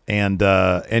 And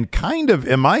kind of,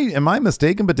 am I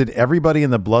mistaken? But did everybody in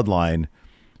the Bloodline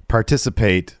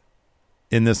participate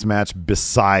in this match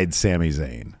besides Sami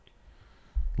Zayn?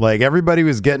 Like everybody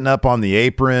was getting up on the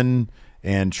apron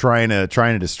and trying to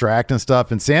distract and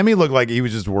stuff. And Sami looked like he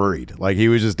was just worried. Like he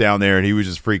was just down there and he was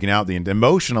just freaking out.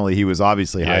 Emotionally, he was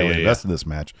obviously highly invested in this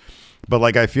match. But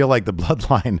like I feel like the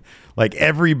Bloodline, like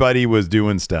everybody was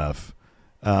doing stuff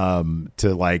to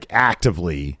like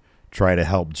actively try to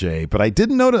help Jey. But I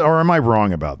didn't notice, or am I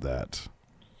wrong about that?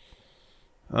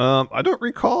 I don't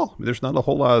recall. There's not a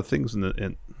whole lot of things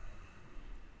in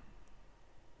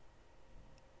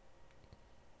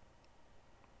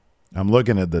I'm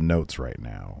looking at the notes right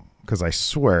now because I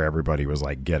swear everybody was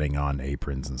like getting on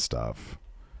aprons and stuff.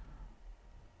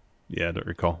 Yeah, I don't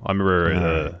recall. I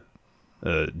remember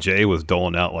Jey was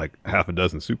doling out like half a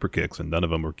dozen super kicks, and none of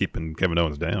them were keeping Kevin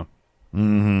Owens down.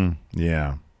 Mm-hmm.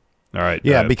 Yeah. All right.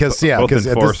 Yeah, because both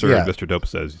Enforcer and Mr. Dope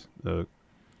says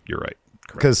you're right.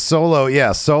 Because Solo.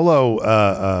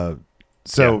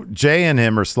 Jey and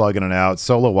him are slugging it out.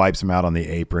 Solo wipes him out on the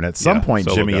apron. At some point,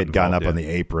 Solo Jimmy got had gotten up involved, on the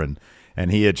apron, and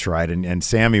he had tried, and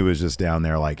Sami was just down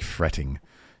there like fretting.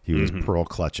 He was pearl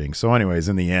clutching. So anyways,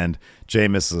 in the end, Jey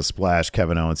misses a splash.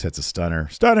 Kevin Owens hits a stunner.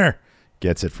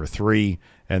 Gets it for 3,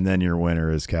 and then your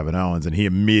winner is Kevin Owens, and he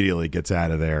immediately gets out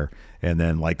of there. And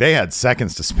then like they had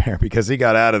seconds to spare because he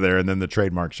got out of there, and then the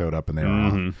trademark showed up and they were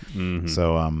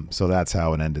off. So that's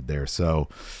how it ended there. So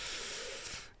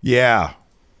yeah,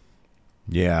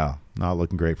 not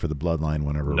looking great for the Bloodline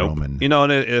whenever Roman. You know,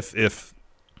 and if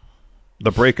the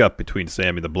breakup between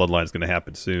Sami and the Bloodline is going to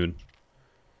happen soon,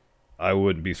 I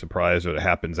wouldn't be surprised if it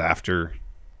happens after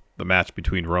the match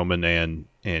between Roman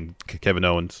and Kevin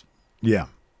Owens. Yeah.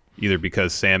 Either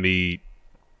because Sami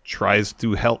tries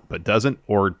to help but doesn't,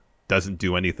 or doesn't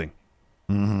do anything.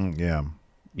 Yeah.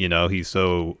 You know, he's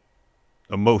so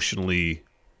emotionally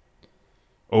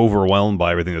overwhelmed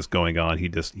by everything that's going on. He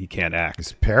can't act.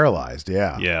 He's paralyzed.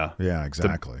 Yeah. Yeah,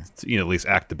 exactly. To at least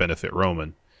act to benefit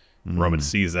Roman. Roman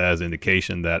sees that as an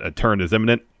indication that a turn is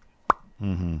imminent.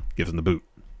 Gives him the boot.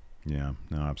 Yeah,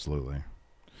 no, absolutely.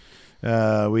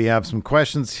 We have some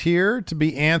questions here to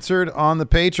be answered on the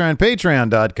Patreon,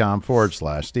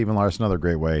 patreon.com/Stephen Larson. Another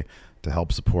great way to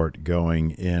help support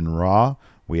Going in Raw.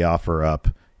 We offer up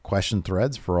question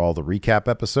threads for all the recap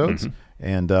episodes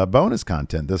and bonus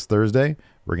content. This Thursday,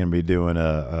 we're going to be doing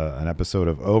an episode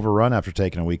of Overrun after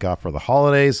taking a week off for the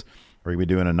holidays. We're going to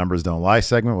be doing a Numbers Don't Lie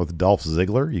segment with Dolph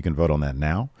Ziggler. You can vote on that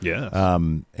now. Yeah.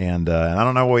 And I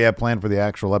don't know what we have planned for the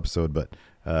actual episode, but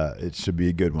it should be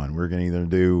a good one. We're going to either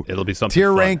do it'll be something tier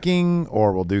fun. ranking,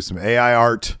 or we'll do some AI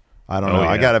art. I don't know. Yeah.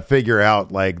 I got to figure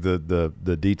out like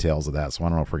the details of that. So I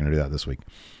don't know if we're going to do that this week,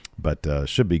 but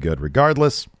should be good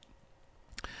regardless.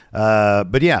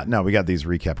 But yeah, no, we got these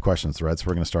recap questions threads. So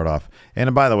we're going to start off.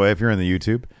 And by the way, if you're in the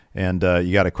YouTube and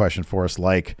you got a question for us,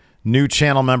 like new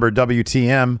channel member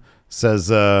WTM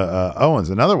says, Owens,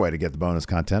 another way to get the bonus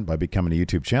content by becoming a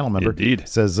YouTube channel member. Indeed.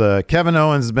 Says, Kevin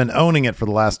Owens has been owning it for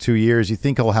the last 2 years. You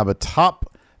think he'll have a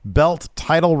top belt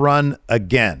title run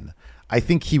again? I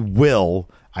think he will.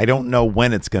 I don't know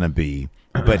when it's going to be,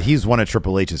 but he's one of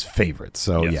Triple H's favorites.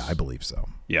 So Yes. yeah, I believe so.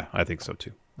 Yeah, I think so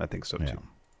too.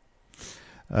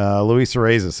 Luis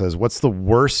Areza says, what's the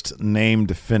worst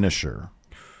named finisher?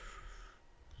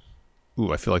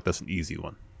 Ooh, I feel like that's an easy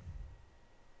one.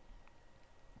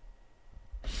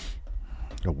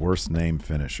 A worst named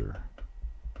finisher.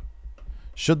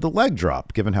 Should the leg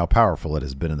drop, given how powerful it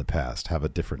has been in the past, have a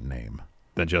different name?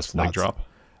 Than just leg drop?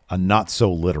 A not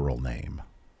so literal name.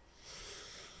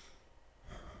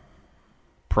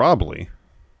 Probably.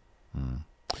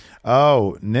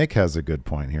 Oh, Nick has a good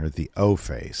point here. The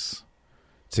O-face.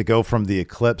 To go from the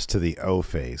eclipse to the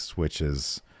O-face, which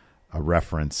is a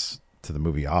reference to the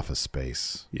movie Office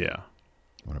Space. Yeah.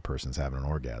 When a person's having an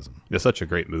orgasm. It's such a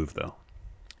great move, though.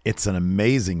 It's an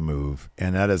amazing move,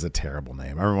 and that is a terrible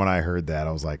name. I remember when I heard that,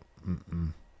 I was like,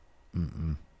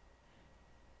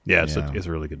 Yeah, it's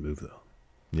a really good move, though.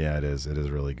 Yeah, it is. It is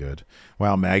really good.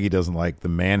 Wow, Maggie doesn't like the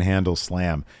manhandle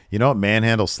slam. You know what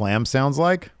manhandle slam sounds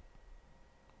like?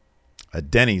 A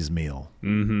Denny's meal.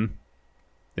 Mm-hmm.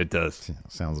 It does.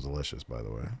 Sounds delicious, by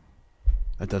the way.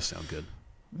 That does sound good.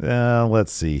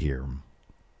 Let's see here.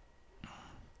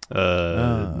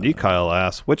 Nikyle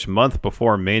asks, which month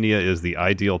before Mania is the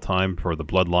ideal time for the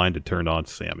Bloodline to turn on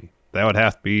Sammy? That would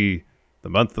have to be the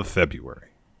month of February.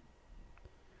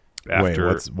 Wait,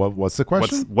 what's the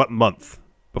question? What month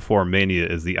before Mania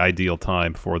is the ideal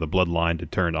time for the Bloodline to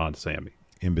turn on Sammy?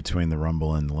 In between the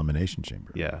Rumble and the Elimination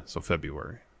Chamber. Yeah, so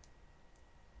February.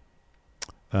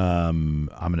 I'm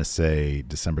going to say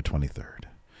December 23rd.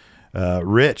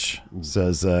 Rich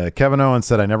says, Kevin Owens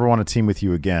said, I never want to team with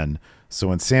you again. So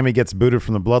when Sammy gets booted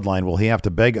from the Bloodline, will he have to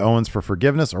beg Owens for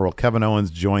forgiveness, or will Kevin Owens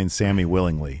join Sammy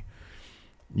willingly?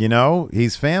 You know,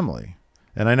 he's family.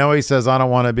 And I know he says, I don't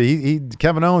want to be.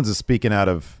 Kevin Owens is speaking out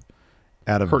of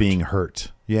being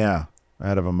hurt. Yeah,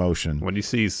 out of emotion. When he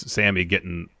sees Sammy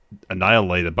getting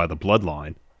annihilated by the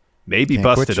Bloodline, maybe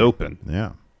busted open.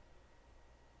 Yeah.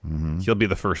 Mm-hmm. He'll be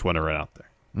the first one to run out there.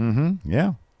 Mm-hmm.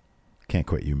 Yeah. Can't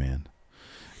quit you, man.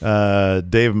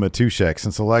 Dave Matushek,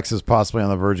 since Alexa is possibly on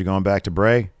the verge of going back to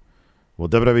Bray, will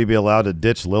WWE be allowed to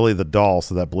ditch Lily the doll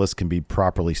so that Bliss can be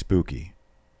properly spooky?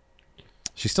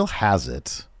 She still has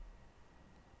it,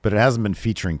 but it hasn't been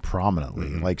featuring prominently.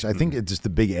 Mm-hmm. Like, I think it's just the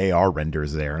big AR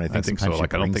renders there, and I think so.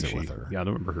 Like, I don't think with her. Yeah, I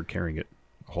don't remember her carrying it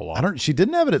a whole lot. She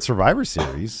didn't have it at Survivor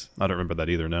Series. I don't remember that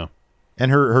either. No. And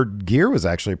her gear was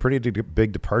actually a pretty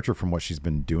big departure from what she's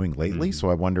been doing lately. Mm-hmm. So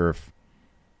I wonder if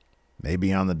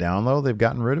maybe on the down low they've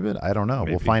gotten rid of it. I don't know.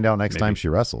 We'll find out next time she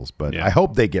wrestles. But I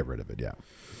hope they get rid of it. Yeah.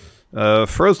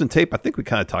 Frozen Tape. I think we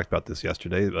kind of talked about this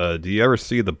yesterday. Do you ever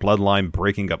see the Bloodline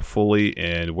breaking up fully,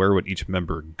 and where would each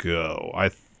member go?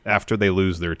 After they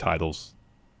lose their titles,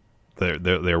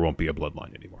 there won't be a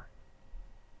Bloodline anymore.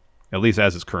 At least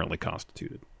as it's currently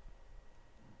constituted.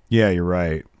 Yeah, you're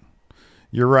right.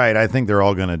 You're right. I think they're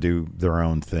all going to do their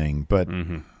own thing, but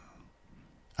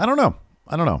I don't know.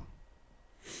 I don't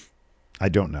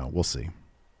know. We'll see.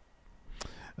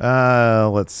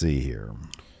 Let's see here.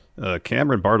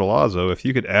 Cameron Bartolazzo, if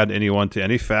you could add anyone to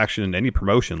any faction in any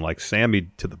promotion, like Sammy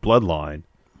to the Bloodline,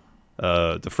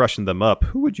 to freshen them up,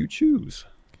 who would you choose?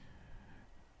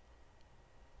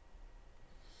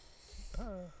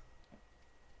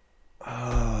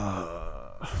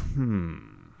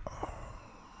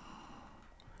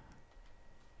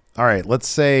 All right, let's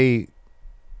say,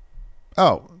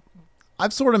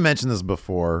 I've sort of mentioned this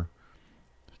before.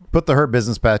 Put the Hurt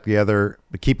Business back together,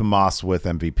 but keep Amos with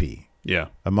MVP. Yeah.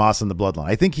 Amos in the Bloodline.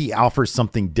 I think he offers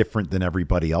something different than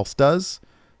everybody else does.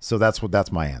 So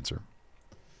that's my answer.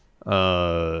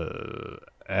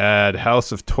 Add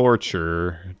House of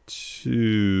Torture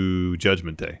to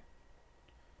Judgment Day.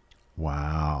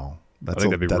 Wow. I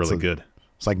think that'd be really good.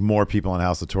 It's like more people in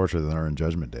House of Torture than are in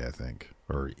Judgment Day, I think.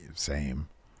 Or same.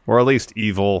 Or at least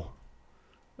Evil,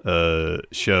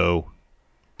 Show,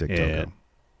 Dick Togo.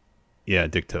 Yeah,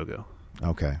 Dick Togo.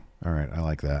 Okay. All right. I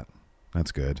like that.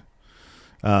 That's good.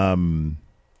 Naomi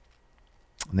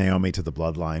to the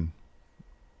Bloodline.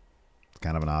 It's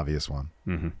kind of an obvious one.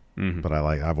 Mm-hmm. Mm-hmm. But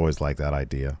I've always liked that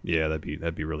idea. Yeah,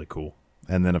 that'd be really cool.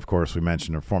 And then, of course, we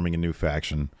mentioned they're forming a new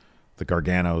faction. The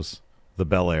Garganos, the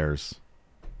Belairs,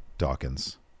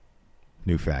 Dawkins.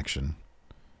 New faction.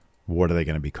 What are they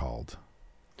going to be called?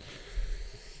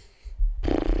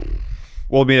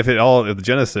 Well, I mean, if the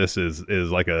Genesis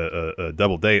is like a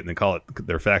double date, and then call it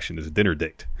their faction is Dinner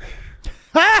Date.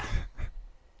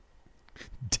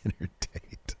 Dinner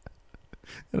Date.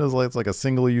 It's like a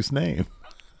single use name.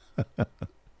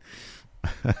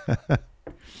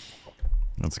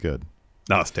 That's good.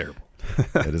 No, it's terrible.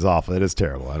 It is awful. It is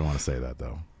terrible. I don't want to say that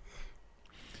though.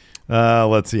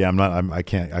 Let's see. I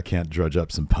can't drudge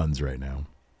up some puns right now.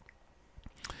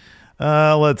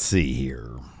 Let's see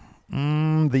here.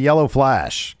 The Yellow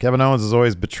Flash. Kevin Owens has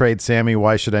always betrayed Sammy.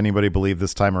 Why should anybody believe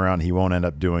this time around he won't end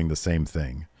up doing the same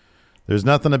thing? There's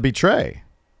nothing to betray.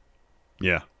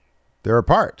 Yeah. They're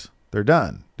apart. They're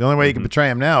done. The only way you can betray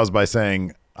him now is by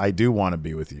saying, I do want to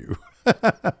be with you.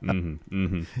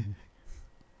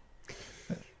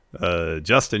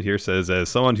 Justin here says, as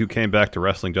someone who came back to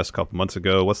wrestling just a couple months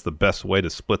ago, what's the best way to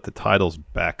split the titles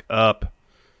back up?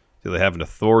 Do they have an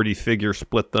authority figure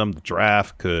split them? The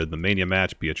draft? Could the Mania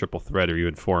match be a triple threat or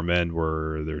even 4 men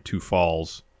where there are 2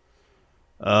 falls?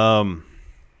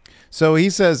 So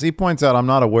he points out, I'm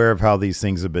not aware of how these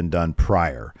things have been done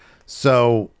prior.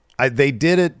 So they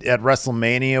did it at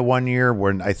WrestleMania one year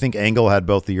when I think Angle had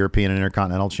both the European and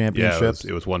Intercontinental Championships.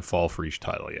 Yeah, it was 1 fall for each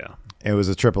title, yeah. It was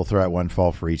a triple threat, 1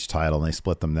 fall for each title, and they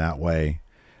split them that way.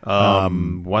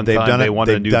 One time they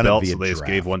wanted a new belt, so they just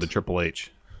gave one to Triple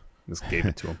H. Just gave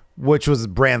it to him. Which was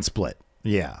brand split.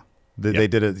 Yeah. They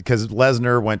did it because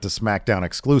Lesnar went to SmackDown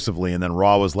exclusively, and then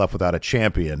Raw was left without a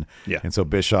champion. Yeah. And so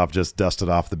Bischoff just dusted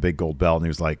off the big gold belt, and he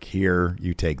was like, here,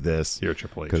 you take this. Here,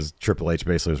 Triple H. Because Triple H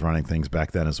basically was running things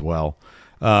back then as well.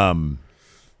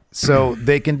 So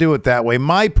they can do it that way.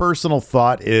 My personal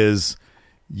thought is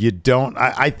you don't –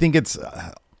 I think it's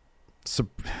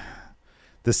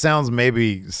this sounds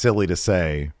maybe silly to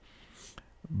say,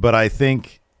 but I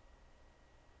think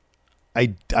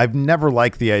I've never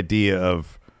liked the idea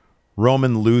of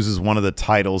Roman loses one of the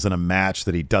titles in a match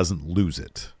that he doesn't lose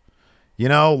it. You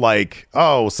know, like,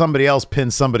 oh, somebody else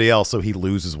pins somebody else, so he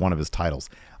loses one of his titles.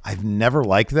 I've never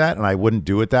liked that, and I wouldn't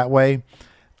do it that way.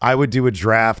 I would do a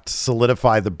draft,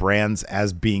 solidify the brands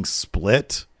as being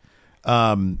split,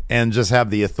 and just have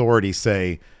the authority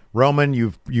say, Roman,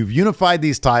 you've unified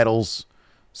these titles,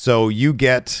 so you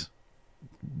get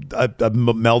a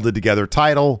melded together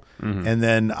title, and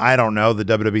then, I don't know, the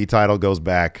WWE title goes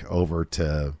back over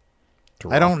to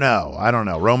I don't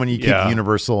know. Roman, you keep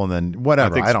Universal, and then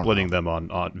whatever. I think don't splitting know. them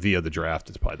on via the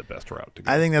draft is probably the best route to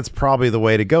go. I think that's probably the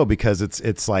way to go because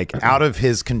it's like out of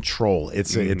his control.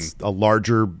 It's a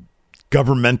larger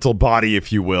governmental body,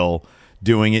 if you will,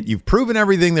 doing it. You've proven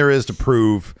everything there is to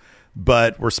prove,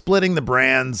 but we're splitting the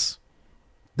brands.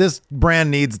 This brand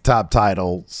needs a top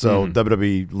title, so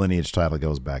WWE Lineage title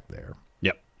goes back there.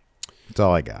 Yep. That's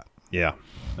all I got. Yeah.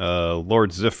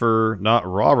 Lord Ziffer, not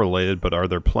Raw related, but are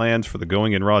there plans for the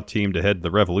Going In Raw team to head to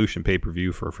the Revolution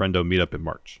pay-per-view for a Friendo meetup in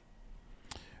March?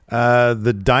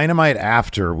 The Dynamite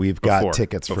after, we've got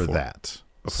tickets for Before. that.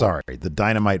 Sorry, the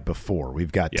Dynamite before.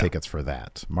 We've got tickets for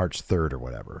that. March 3rd or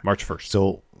whatever. March 1st.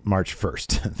 So March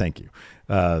 1st. Thank you.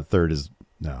 3rd is,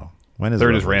 no. When is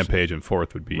 3rd is Revolution? Rampage, and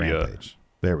 4th would be Rampage.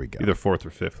 There we go. Either 4th or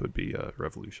 5th would be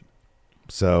Revolution.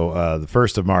 So the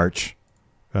 1st of March,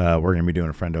 we're going to be doing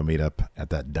a Friendo meetup at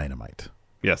that Dynamite.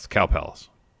 Yes, Cow Palace.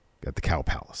 At the Cow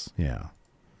Palace, yeah.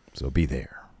 So be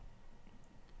there.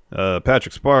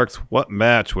 Patrick Sparks, what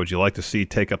match would you like to see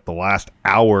take up the last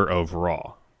hour of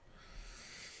Raw?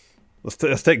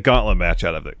 Let's take Gauntlet match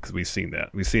out of it because we've seen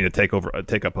that. We've seen it take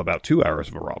up about 2 hours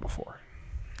of a Raw before.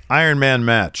 Iron Man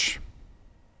match.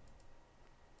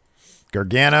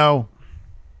 Gargano,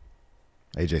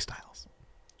 AJ Styles.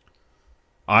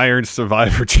 Iron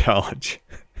Survivor Challenge.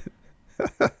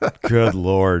 Good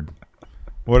Lord.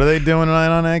 What are they doing tonight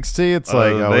on NXT? It's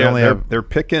like they're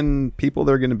picking people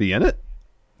that are going to be in it.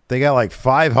 They got like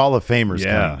 5 Hall of Famers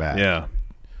coming back. Yeah.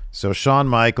 So Shawn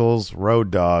Michaels,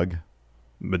 Road Dogg,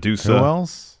 Medusa. Who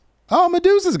else? Oh,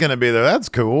 Medusa's going to be there. That's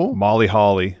cool. Molly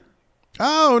Holly.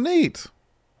 Oh, neat.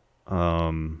 I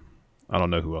don't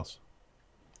know who else.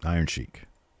 Iron Sheik.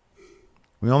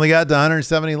 We only got to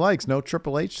 170 likes. No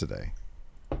Triple H today.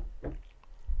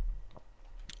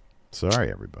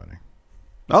 Sorry, everybody.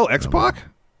 Oh, X-Pac?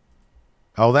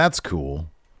 Oh, that's cool.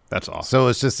 That's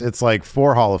awesome. So it's like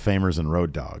 4 Hall of Famers and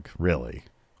Road Dogg, really.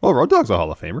 Well, Road Dogg's a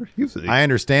Hall of Famer. I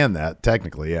understand that,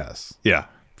 technically, yes. Yeah.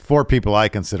 4 people I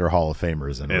consider Hall of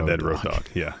Famers and then Road Road Dogg. Dogg,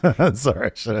 yeah. Sorry,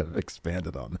 I should have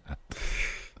expanded on that.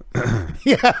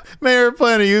 Yeah, Mayor of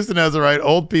Planet Houston has it right.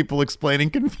 Old people explaining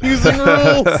confusing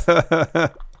rules.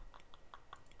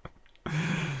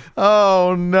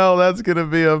 Oh, no, that's going to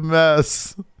be a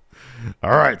mess.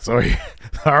 All right, so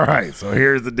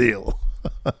here's the deal.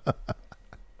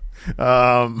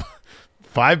 5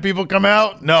 people come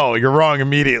out? No, you're wrong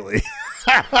immediately.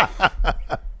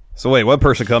 So wait, one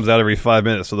person comes out every 5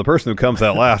 minutes. So the person who comes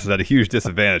out last is at a huge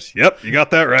disadvantage. Yep, you got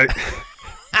that right.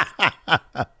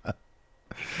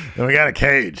 Then we got a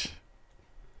cage.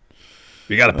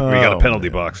 We got a penalty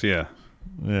box, yeah.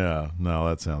 Yeah, no,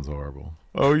 that sounds horrible.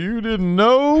 Oh, you didn't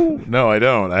know? No, I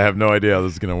don't. I have no idea how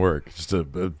this is going to work. Just a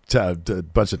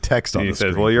bunch of text on And the he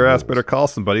says, screen. well, your ass better call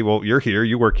somebody. Well, you're here.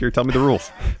 You work here. Tell me the rules.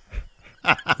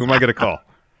 Who am I going to call?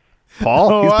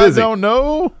 Paul? Oh, He's busy. I don't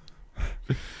know.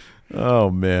 Oh,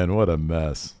 man, what a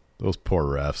mess. Those poor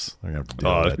refs. They're going to have to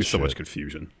deal with There's that be so shit. much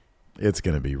confusion. It's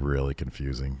going to be really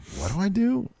confusing. What do I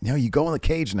do? No, you go in the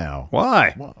cage now.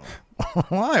 Why?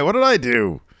 Why? What did I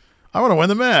do? I want to win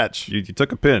the match. You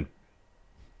took a pin.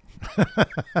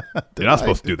 You're not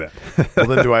supposed to do that. Well,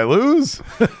 then do I lose?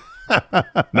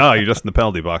 No, you're just in the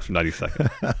penalty box for 90 seconds.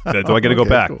 Do I get to go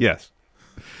back? Cool. Yes.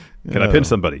 Can I pin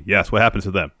somebody? Yes. What happens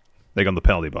to them? They go in the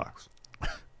penalty box.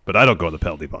 But I don't go in the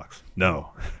penalty box.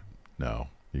 No. No,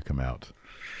 you come out.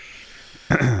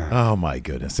 Oh, my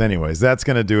goodness. Anyways, that's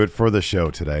going to do it for the show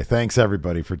today. Thanks,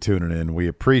 everybody, for tuning in. We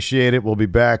appreciate it. We'll be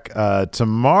back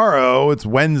tomorrow. It's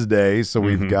Wednesday, so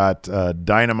we've got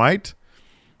Dynamite,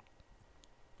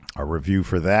 a review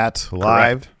for that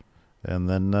live. Correct. And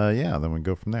then, then we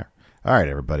go from there. All right,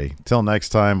 everybody. Till next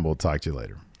time, we'll talk to you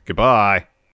later. Goodbye.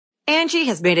 Angie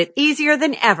has made it easier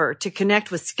than ever to connect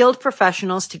with skilled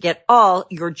professionals to get all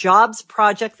your jobs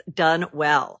projects done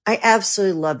well. I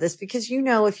absolutely love this because, you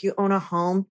know, if you own a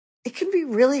home, it can be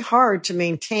really hard to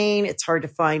maintain. It's hard to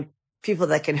find people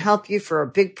that can help you for a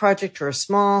big project or a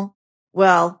small.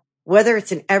 Well, whether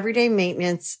it's in everyday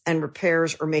maintenance and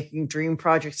repairs or making dream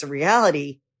projects a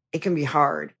reality, it can be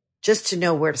hard just to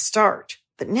know where to start.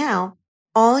 But now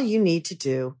all you need to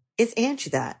do is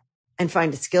Angie that and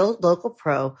find a skilled local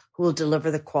pro who will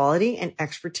deliver the quality and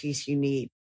expertise you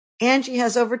need. Angie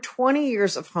has over 20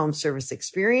 years of home service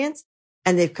experience,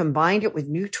 and they've combined it with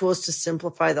new tools to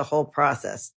simplify the whole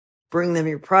process. Bring them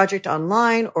your project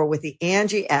online or with the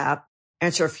Angie app,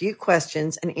 answer a few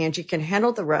questions, and Angie can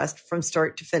handle the rest from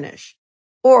start to finish.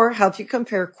 Or help you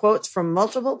compare quotes from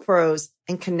multiple pros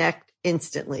and connect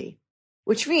instantly,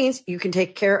 which means you can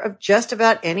take care of just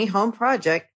about any home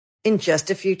project in just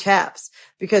a few taps.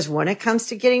 Because when it comes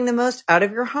to getting the most out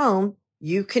of your home,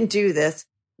 you can do this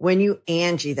when you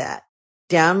Angie that.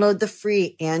 Download the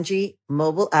free Angie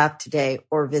mobile app today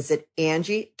or visit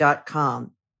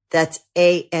Angie.com. That's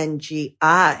ANGI.com.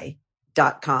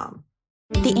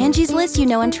 The Angie's List you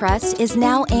know and trust is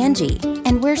now Angie,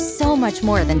 and we're so much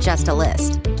more than just a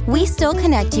list. We still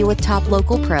connect you with top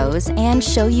local pros and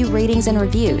show you ratings and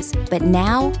reviews, but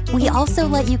now we also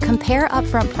let you compare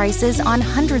upfront prices on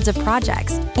hundreds of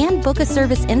projects and book a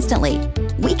service instantly.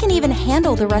 We can even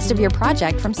handle the rest of your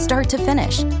project from start to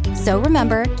finish. So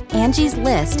remember, Angie's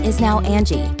List is now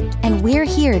Angie, and we're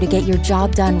here to get your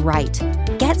job done right.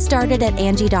 Get started at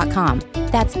Angie.com.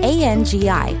 That's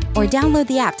ANGI, or download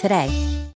the app today.